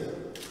40年。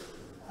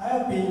I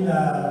have been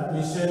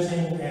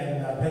researching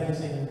and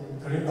practicing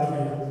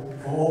calligraphy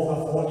for over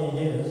 40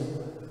 years.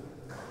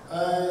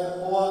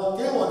 我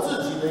给我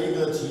自己的一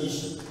个期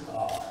许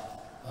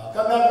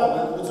刚刚我们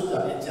吴处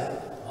长也讲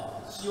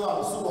希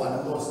望书法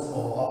能够生活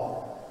化。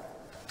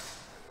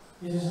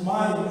It is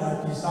my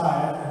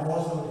desire, and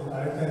also the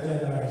Director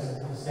General has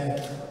said,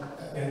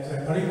 that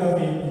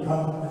calligraphy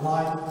become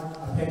alive,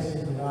 affects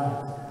in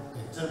life.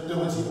 对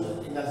不起，我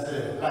应该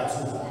是赖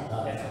处长对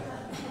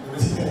不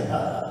起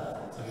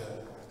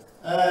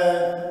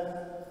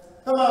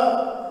那么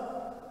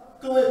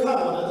各位看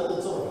我的这个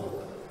作品，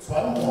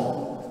传统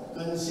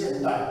跟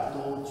现代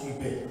都具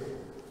备。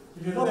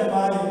If you look at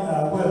my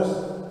works,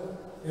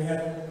 they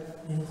have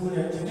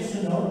included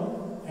traditional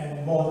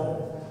and modern.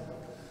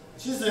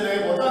 其实呢，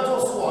我在做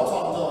书法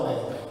创作呢，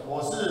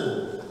我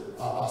是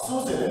把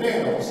书写的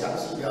内容详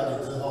细了解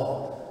之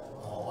后，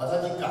我再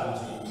去感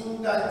觉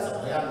应该怎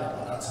么样的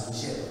把它呈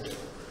现。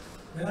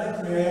When I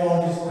create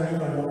all this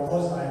curriculum, of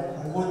course I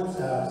would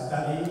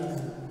study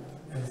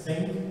and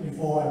think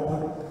before I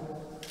put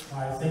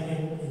my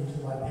thinking into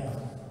my pen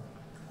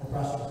or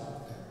brushes.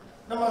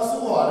 那么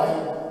书法呢，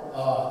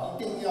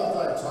一定要在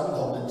传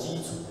统的基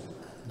础，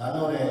然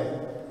后呢，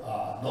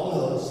融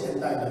合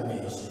现代的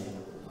美学，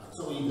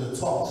做一个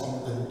创新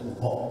跟突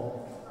破。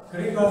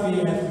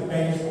Calligraphy has to be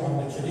based on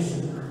the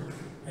tradition,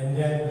 and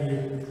then we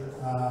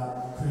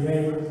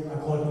create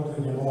according to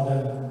the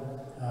modern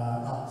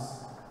arts.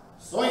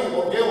 所以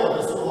我给我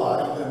的书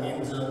法一个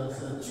名称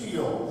是具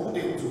有古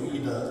典主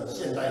义的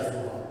现代书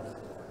法。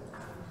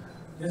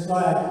That's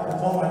why I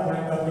call my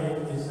calligraphy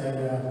is a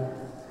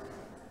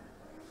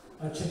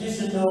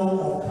traditional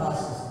of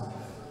classicism.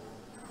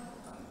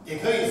 也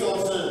可以说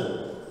是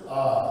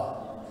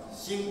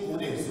新古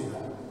典书法。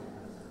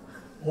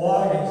Or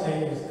I can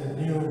say is the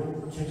new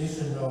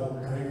traditional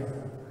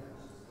calligraphy.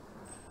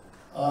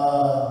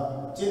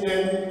 今天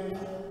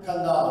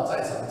看到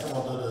在场这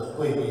么多的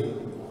贵宾，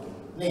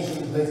内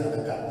心非常的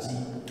感激。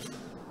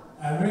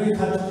I'm really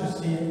touched to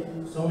see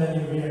so many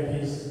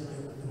VIPs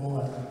at the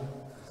moment.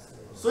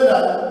 虽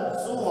然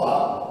书法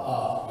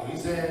有一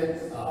些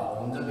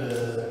我们这个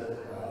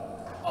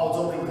澳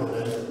洲的友人，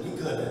你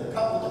可能看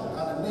不懂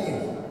它的内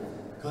容，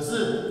可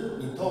是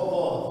你透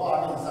过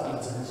画面上的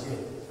呈现，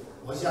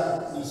我想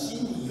你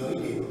心里有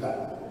一点感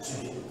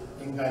觉，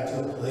应该就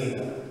可以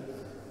了。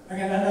I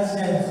can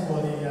understand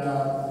for the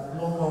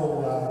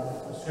local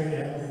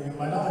Australian, you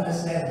might not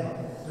understand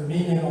the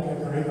meaning of the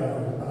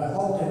calligraphy, but I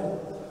hope that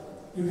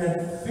you can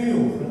feel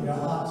from your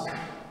heart.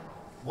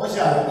 我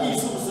想艺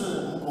术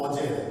是无国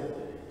界的。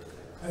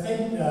I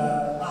think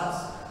art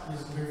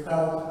is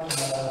without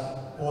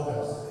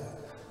borders.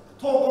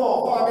 透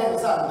过画面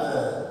上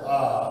的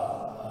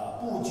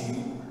布局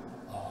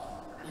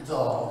一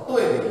种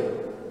对比，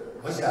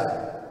我想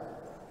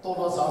多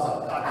多少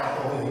少大家都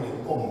会有一点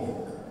共鸣。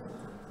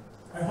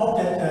I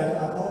hope that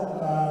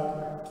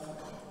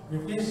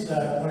with this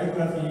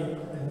calligraphy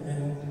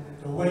and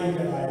the way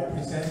that I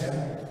present them,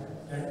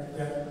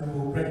 that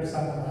will bring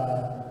some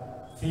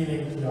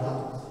feeling to your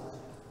heart.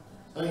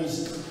 所以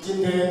今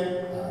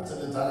天这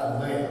个展览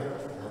会，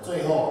我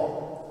最后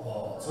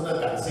除了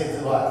感谢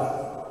之外，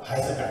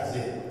还是感谢，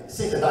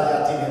谢谢大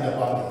家今天的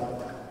光临。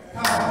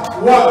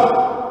One,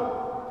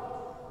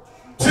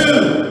 two,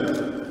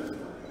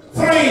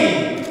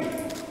 three.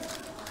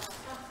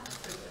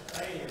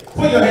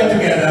 Put your hands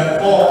together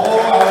for all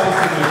our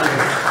distinguished.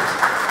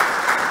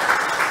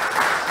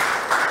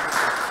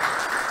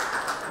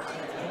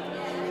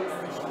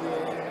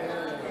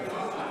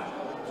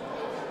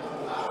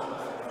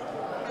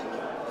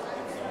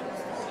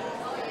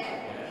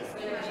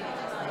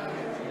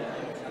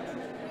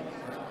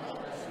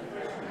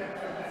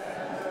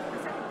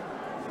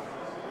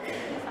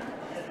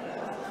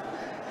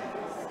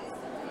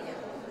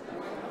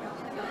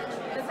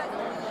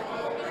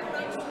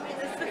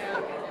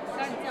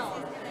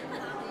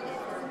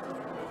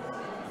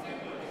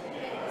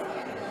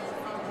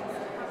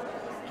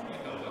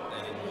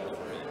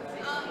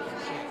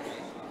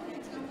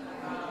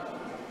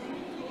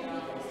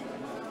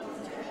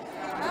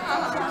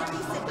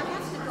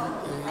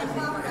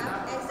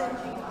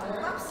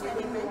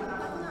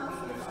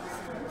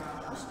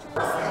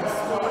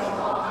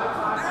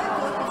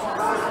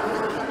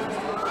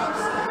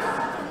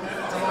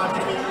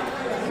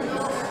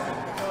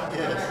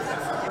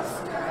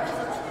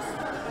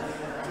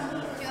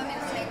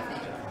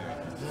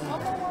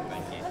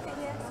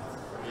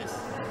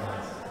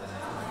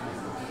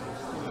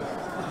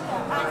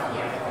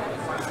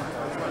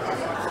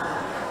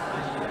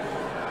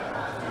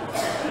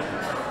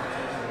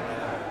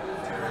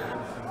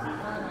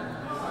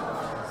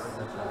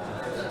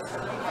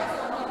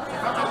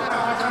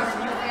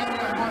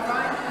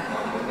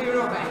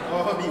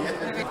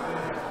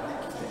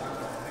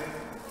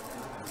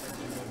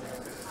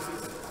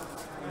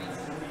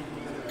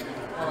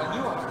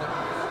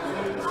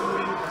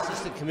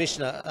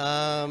 Commissioner,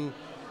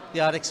 the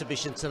art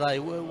exhibition today,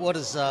 what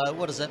does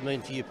that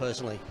mean for you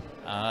personally?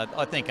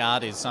 I think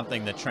art is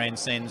something that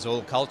transcends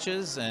all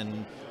cultures,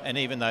 and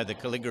even though the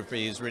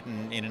calligraphy is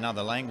written in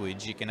another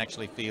language, you can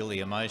actually feel the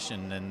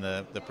emotion, and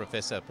the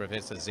Professor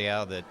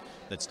Hsiao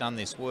that's done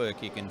this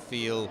work, you can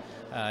feel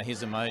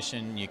his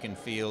emotion, you can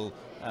feel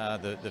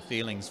the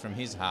feelings from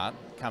his heart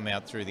come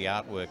out through the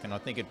artwork, and I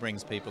think it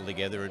brings people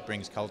together, it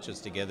brings cultures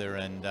together,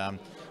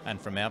 and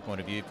from our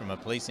point of view, from a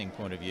policing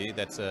point of view,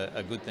 that's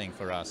a good thing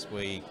for us.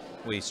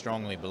 We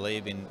strongly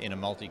believe in a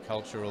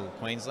multicultural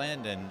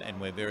Queensland,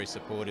 and we're very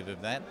supportive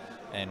of that,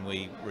 and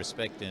we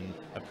respect and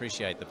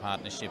appreciate the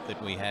partnership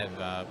that we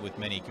have with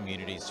many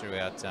communities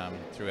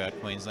throughout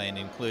Queensland,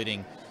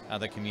 including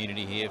the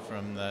community here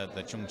from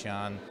the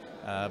Chung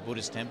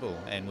Buddhist temple,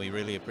 and we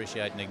really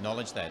appreciate and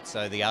acknowledge that.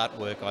 So the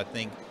artwork, I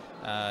think,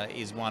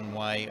 is one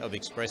way of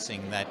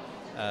expressing that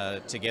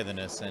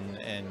togetherness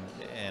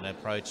and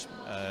approach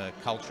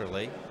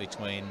culturally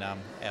between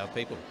our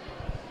people.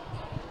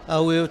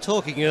 We were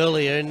talking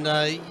earlier, and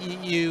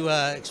you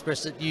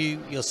expressed that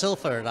you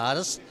yourself are an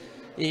artist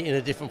in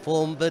a different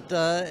form, but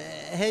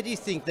how do you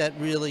think that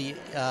really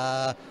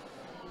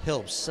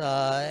helps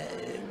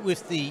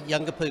with the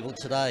younger people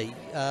today?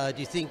 Do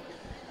you think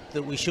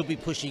that we should be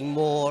pushing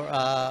more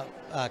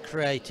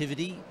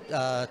creativity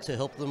to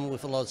help them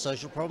with a lot of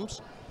social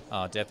problems?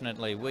 Oh,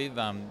 definitely. We've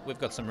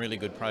got some really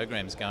good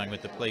programs going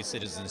with the Police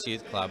Citizens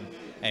Youth Club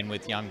and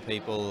with young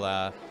people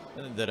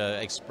that are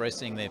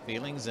expressing their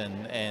feelings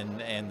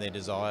and their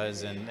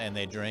desires and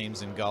their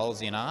dreams and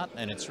goals in art,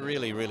 and it's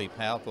really, really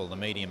powerful, the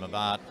medium of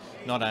art,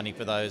 not only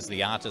for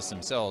the artists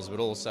themselves, but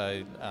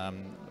also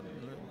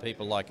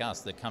people like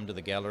us that come to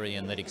the gallery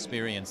and that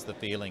experience the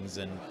feelings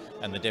and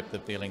the depth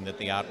of feeling that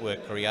the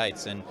artwork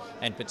creates, and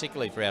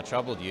particularly for our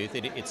troubled youth,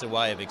 it's a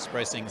way of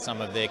expressing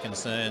some of their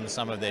concerns,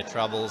 some of their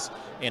troubles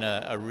in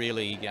a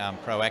really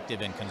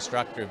proactive and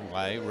constructive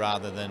way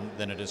rather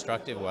than a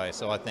destructive way.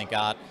 So I think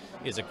art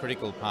is a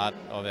critical part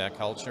of our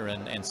culture,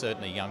 and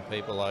certainly young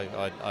people,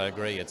 I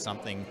agree, it's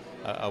something,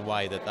 a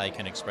way that they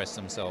can express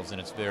themselves, and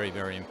it's very,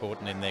 very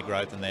important in their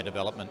growth and their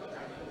development.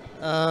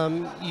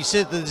 You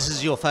said that this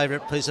is your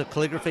favourite piece of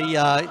calligraphy.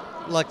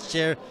 Like to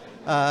share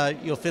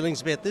your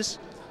feelings about this?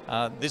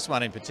 This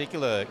one in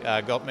particular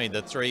got me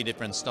the 3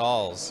 different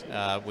styles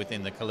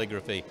within the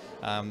calligraphy.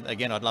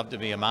 Again, I'd love to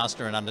be a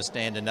master and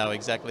understand and know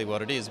exactly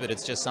what it is, but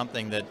it's just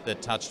something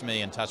that touched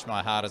me and touched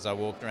my heart as I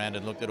walked around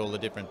and looked at all the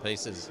different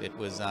pieces. It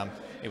was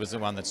the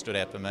one that stood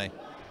out for me.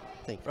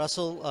 Thank you.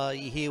 Russell,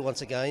 you're here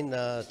once again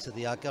to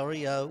the art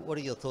gallery. What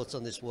are your thoughts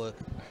on this work?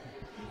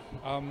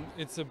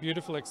 It's a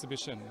beautiful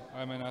exhibition.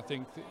 I mean, I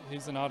think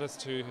he's an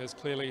artist who has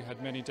clearly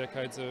had many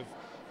decades of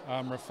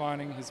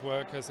refining his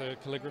work as a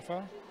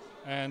calligrapher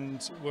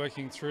and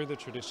working through the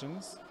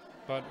traditions,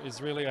 but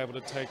is really able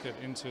to take it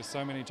into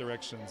so many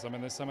directions. I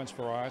mean, there's so much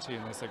variety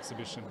in this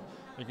exhibition.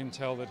 You can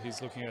tell that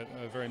he's looking at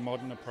a very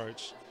modern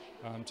approach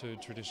to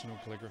traditional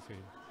calligraphy.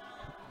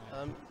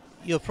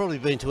 You've probably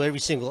been to every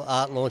single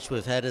art launch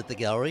we've had at the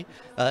gallery,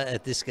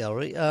 at this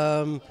gallery.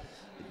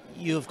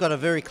 You've got a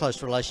very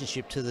close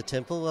relationship to the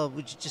temple.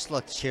 Would you just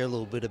like to share a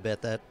little bit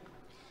about that?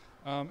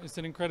 It's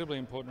an incredibly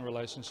important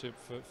relationship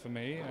for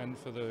me and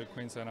for the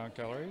Queensland Art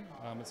Gallery.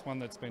 It's one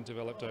that's been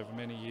developed over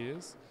many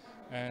years,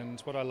 and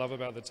what I love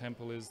about the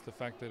temple is the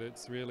fact that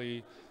it's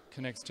really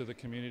connects to the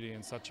community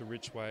in such a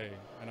rich way,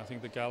 and I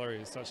think the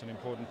gallery is such an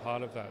important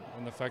part of that,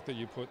 and the fact that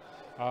you put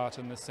art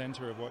in the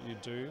centre of what you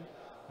do.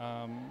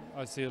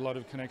 I see a lot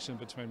of connection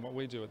between what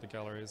we do at the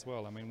gallery as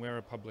well. I mean, we're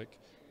a public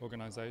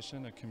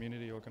organisation, a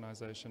community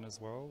organisation as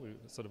well. We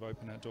sort of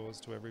open our doors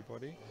to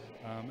everybody,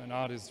 and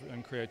art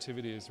and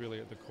creativity is really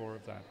at the core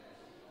of that.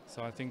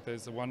 So I think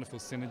there's a wonderful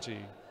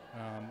synergy,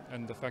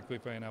 and the fact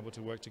we've been able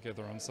to work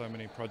together on so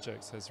many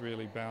projects has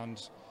really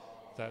bound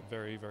that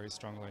very, very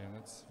strongly, and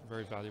it's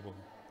very valuable.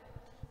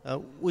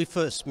 We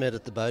first met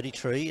at the Bodhi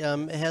Tree.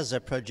 How's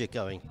that project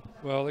going?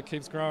 Well, it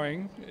keeps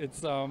growing.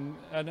 It's an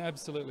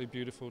absolutely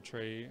beautiful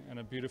tree and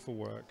a beautiful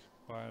work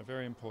by a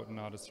very important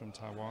artist from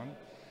Taiwan.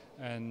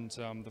 And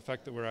the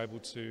fact that we're able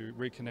to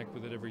reconnect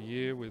with it every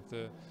year with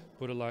the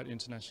Buddha Light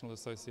International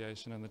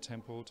Association and the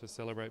temple to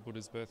celebrate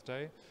Buddha's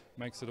birthday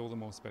makes it all the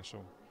more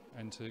special.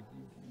 And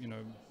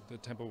the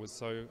temple was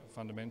so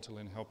fundamental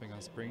in helping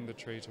us bring the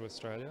tree to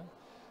Australia.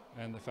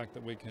 And the fact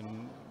that we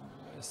can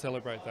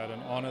celebrate that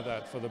and honour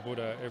that for the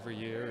Buddha every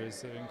year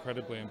is an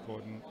incredibly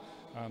important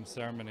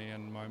ceremony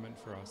and moment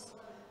for us.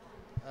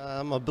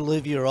 I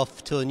believe you're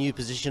off to a new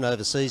position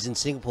overseas in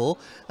Singapore.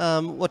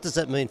 What does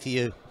that mean for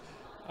you?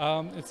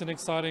 It's an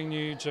exciting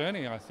new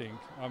journey, I think.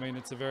 I mean,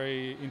 it's a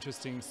very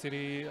interesting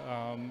city.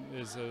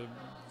 There's a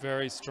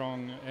very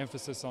strong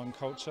emphasis on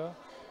culture,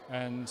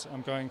 and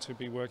I'm going to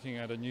be working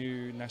at a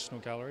new national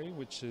gallery,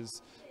 which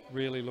is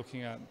really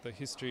looking at the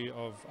history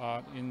of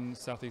art in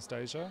Southeast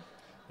Asia,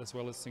 as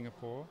well as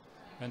Singapore.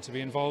 And to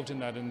be involved in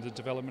that and the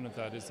development of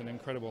that is an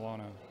incredible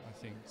honour, I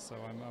think. So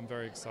I'm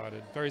very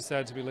excited. Very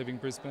sad to be leaving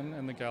Brisbane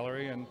and the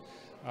gallery and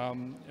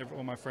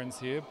all my friends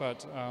here,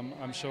 but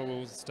I'm sure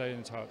we'll stay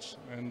in touch.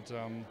 And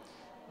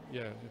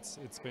yeah,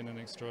 it's been an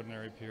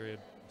extraordinary period.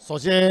 首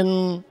先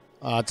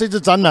这次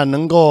展览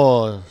能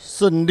够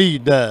顺利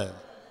的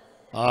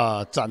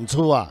展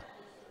出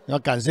要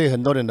感谢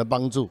很多人的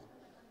帮助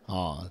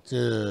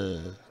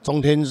这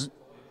中天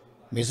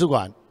美术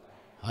馆。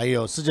 还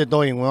有世界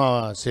多元文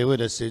化协会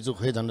的协助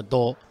非常的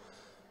多，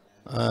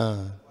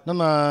那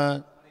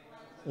么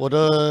我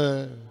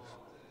的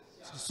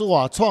书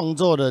法创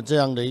作的这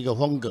样的一个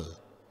风格，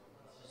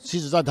其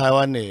实在台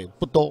湾也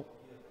不多，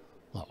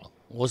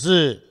我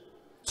是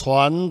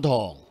传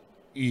统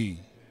与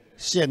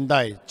现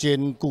代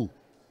兼顾，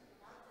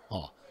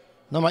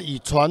那么以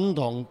传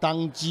统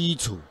当基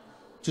础，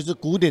就是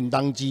古典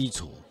当基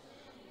础，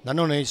然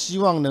后呢，希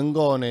望能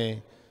够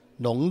呢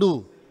融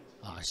入。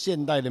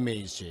 现代的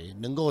美学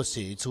能够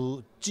写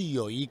出具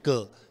有一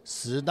个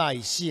时代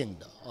性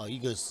的一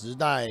个时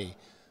代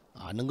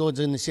能够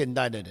真的现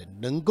代的人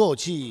能够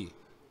去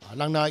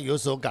让他有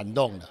所感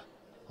动的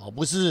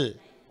不是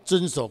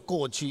遵守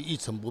过去一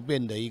成不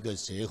变的一个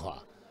写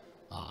法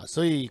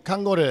所以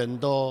看过的人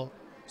都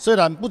虽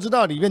然不知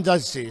道里面在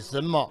写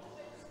什么，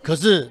可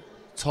是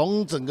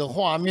从整个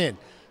画面，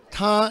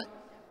他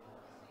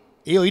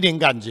也有一点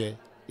感觉，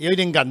也有一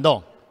点感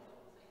动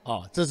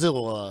这是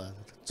我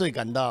最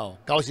感到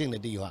高兴的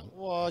地方。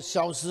我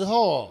小时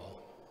候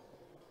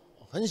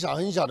很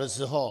小的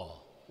时候，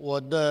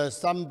我的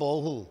三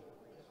伯父，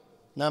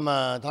那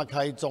么他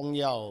开中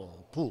药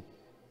铺，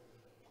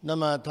那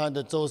么他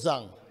的桌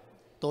上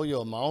都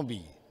有毛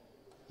笔、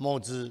墨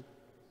汁，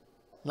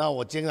那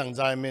我经常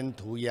在那边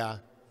涂鸦。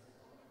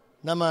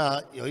那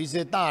么有一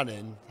些大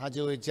人，他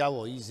就会教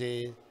我一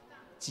些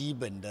基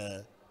本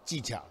的技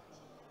巧，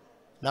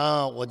然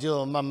后我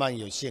就慢慢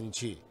有兴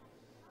趣，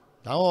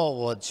然后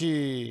我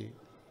去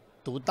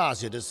读大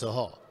学的时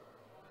候，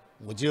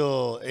我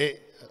就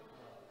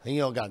很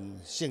有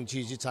兴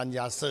趣去参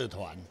加社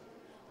团，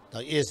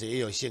越写越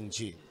有兴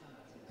趣，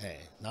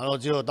然后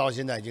就到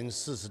现在已经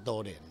40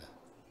多年了。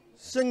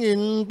星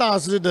云大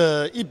师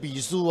的一笔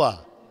书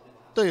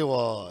对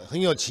我很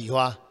有启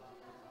发。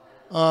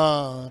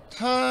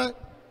他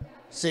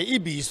写一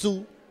笔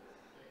书，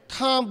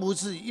他不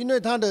是因为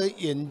他的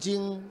眼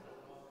睛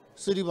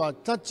视力不好，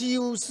他几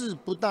乎是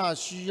不大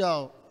需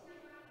要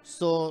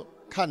说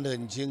看得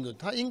很清楚，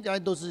他应该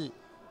都是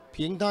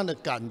凭他的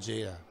感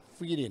觉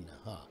feeling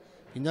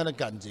凭他的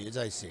感觉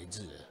在写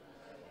字。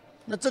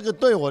那这个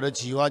对我的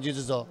启发就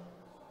是说，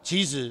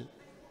其实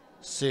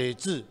写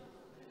字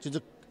就是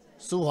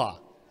书法，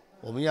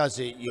我们要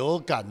写有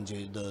感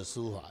觉的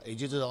书法，也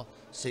就是说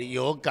写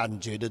有感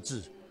觉的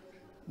字。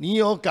你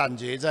有感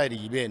觉在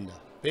里面的，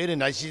别人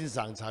来欣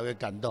赏才会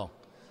感动。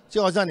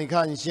就好像你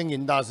看星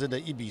云大师的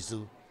一笔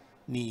书，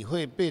你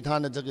会被他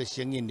的这个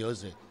行云流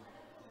水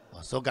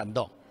所感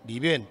动。 里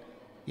面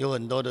有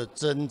很多的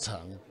真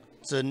诚、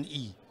真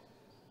意，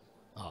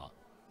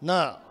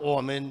那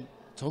我们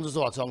从事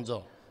书法创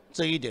作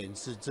这一点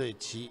是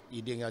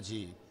一定要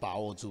去把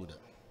握住的。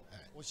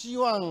我希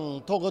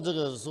望透过这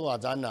个书法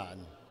展览，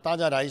大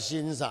家来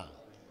欣赏，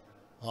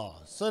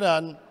虽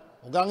然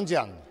我刚刚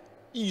讲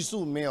艺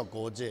术没有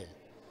国界，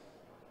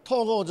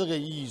透过这个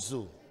艺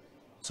术，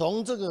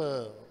从这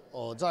个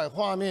在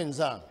画面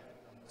上，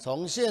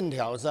从线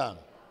条上，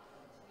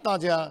大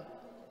家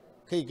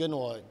可以跟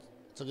我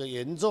这个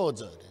演奏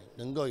者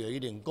能够有一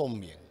点共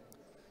鸣，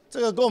这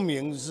个共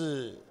鸣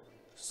是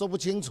说不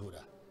清楚的，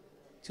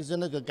就是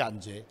那个感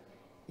觉，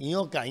你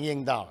有感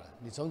应到了，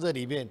你从这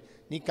里面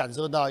你感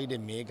受到一点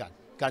美感，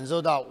感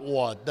受到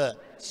我的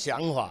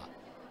想法，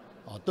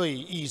对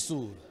艺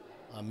术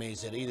美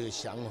学的一个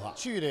想法。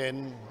去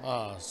年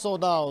受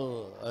到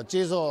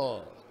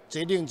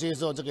决定接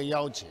受这个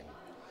邀请，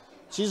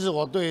其实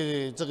我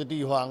对这个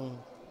地方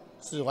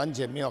是完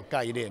全没有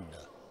概念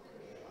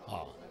的，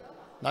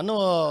然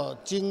后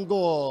经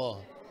过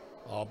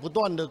不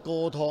断的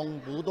沟通，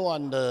不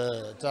断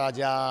的大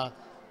家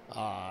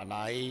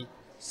来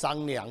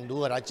商量如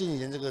何来进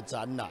行这个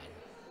展览，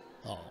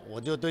我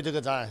就对这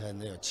个展览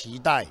很有期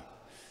待。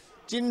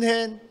今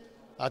天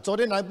昨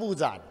天来布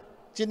展，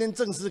今天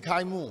正式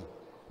开幕，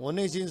我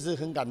内心是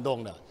很感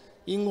动的，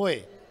因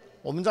为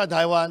我们在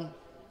台湾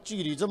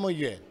距离这么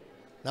远，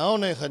然后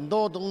呢很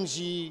多东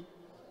西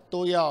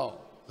都要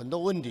很多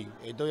问题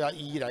也都要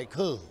一一来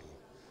克服。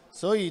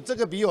 所以这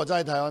个比我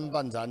在台湾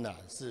办展览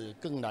是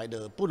更来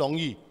的不容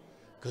易，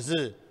可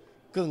是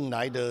更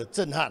来的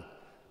震撼，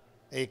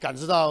也感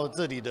受到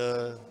这里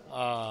的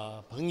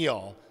朋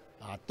友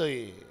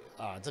对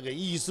这个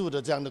艺术的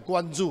这样的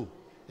关注，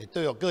也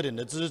对我个人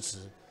的支持，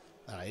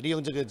也利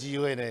用这个机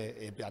会呢，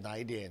也表达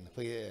一点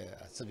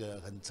这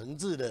个很诚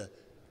挚的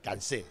感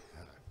谢。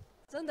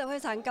真的非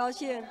常高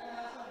兴，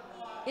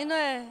因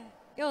为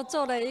又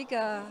做了一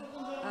个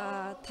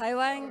台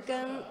湾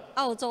跟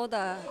澳洲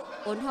的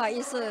文化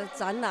艺术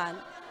展览。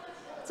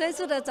这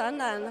次的展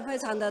览非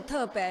常的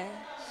特别，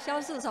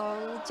萧世崇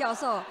教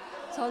授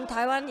从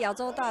台湾亚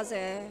洲大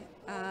学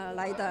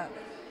来的，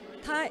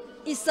他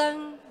一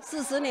生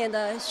40年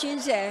的心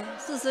血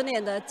，40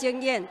年的经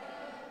验，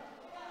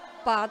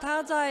把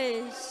他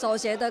在所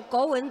学的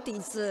国文底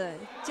子，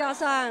加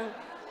上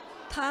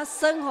他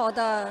生活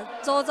的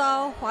周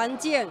遭环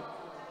境，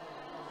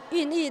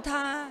孕育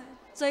他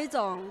这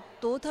种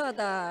独特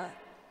的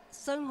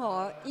生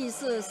活艺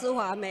术书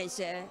法美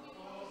学。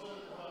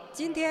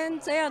今天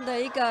这样的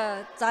一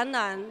个展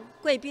览，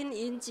贵宾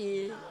云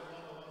集，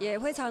也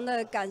非常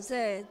的感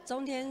谢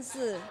中天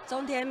市、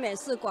中天美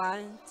术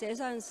馆结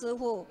善师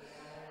傅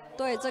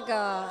对这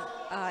个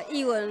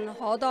艺文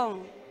活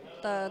动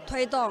的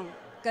推动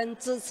跟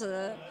支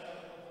持，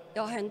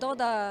有很多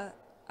的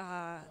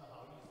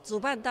主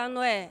办单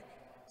位、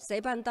协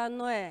办单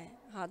位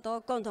都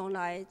共同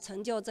来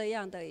成就这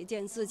样的一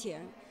件事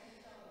情。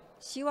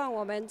希望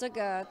我们这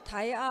个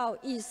台澳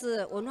艺术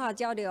文化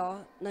交流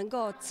能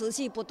够持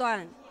续不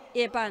断，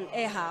越办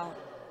越好。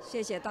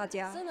谢谢大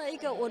家。身为一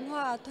个文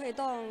化推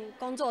动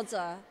工作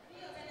者，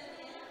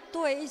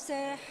对一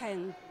些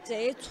很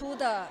杰出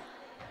的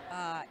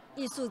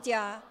艺术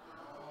家，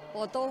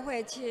我都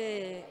会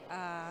去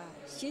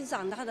欣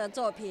赏他的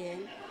作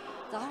品，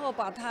然后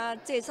把它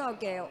介绍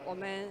给我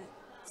们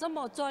这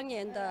么庄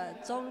严的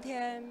中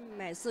天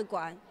美术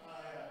馆，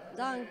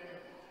让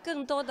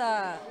更多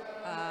的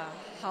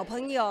好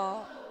朋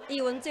友、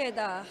艺文界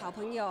的好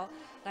朋友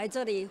来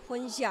这里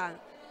分享，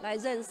来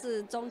认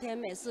识中天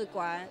美术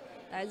馆，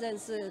来认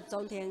识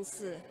中天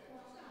市。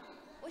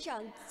我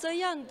想这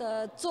样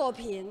的作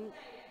品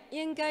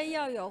应该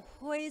要有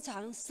非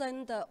常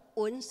深的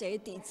文学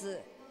底子，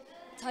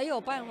才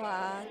有办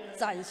法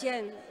展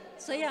现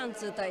这样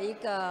子的一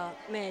个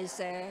美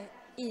学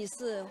艺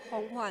术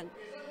风范。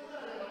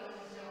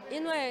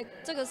因为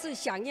这个是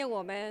响应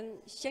我们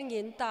星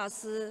云大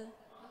师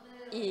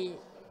以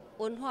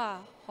文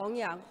化弘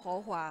扬佛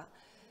法，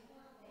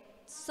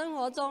生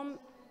活中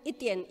一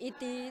点一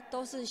滴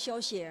都是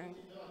修行，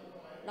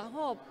然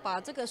后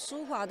把这个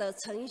书法的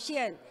呈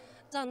现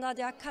让大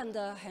家看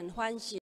得很欢喜。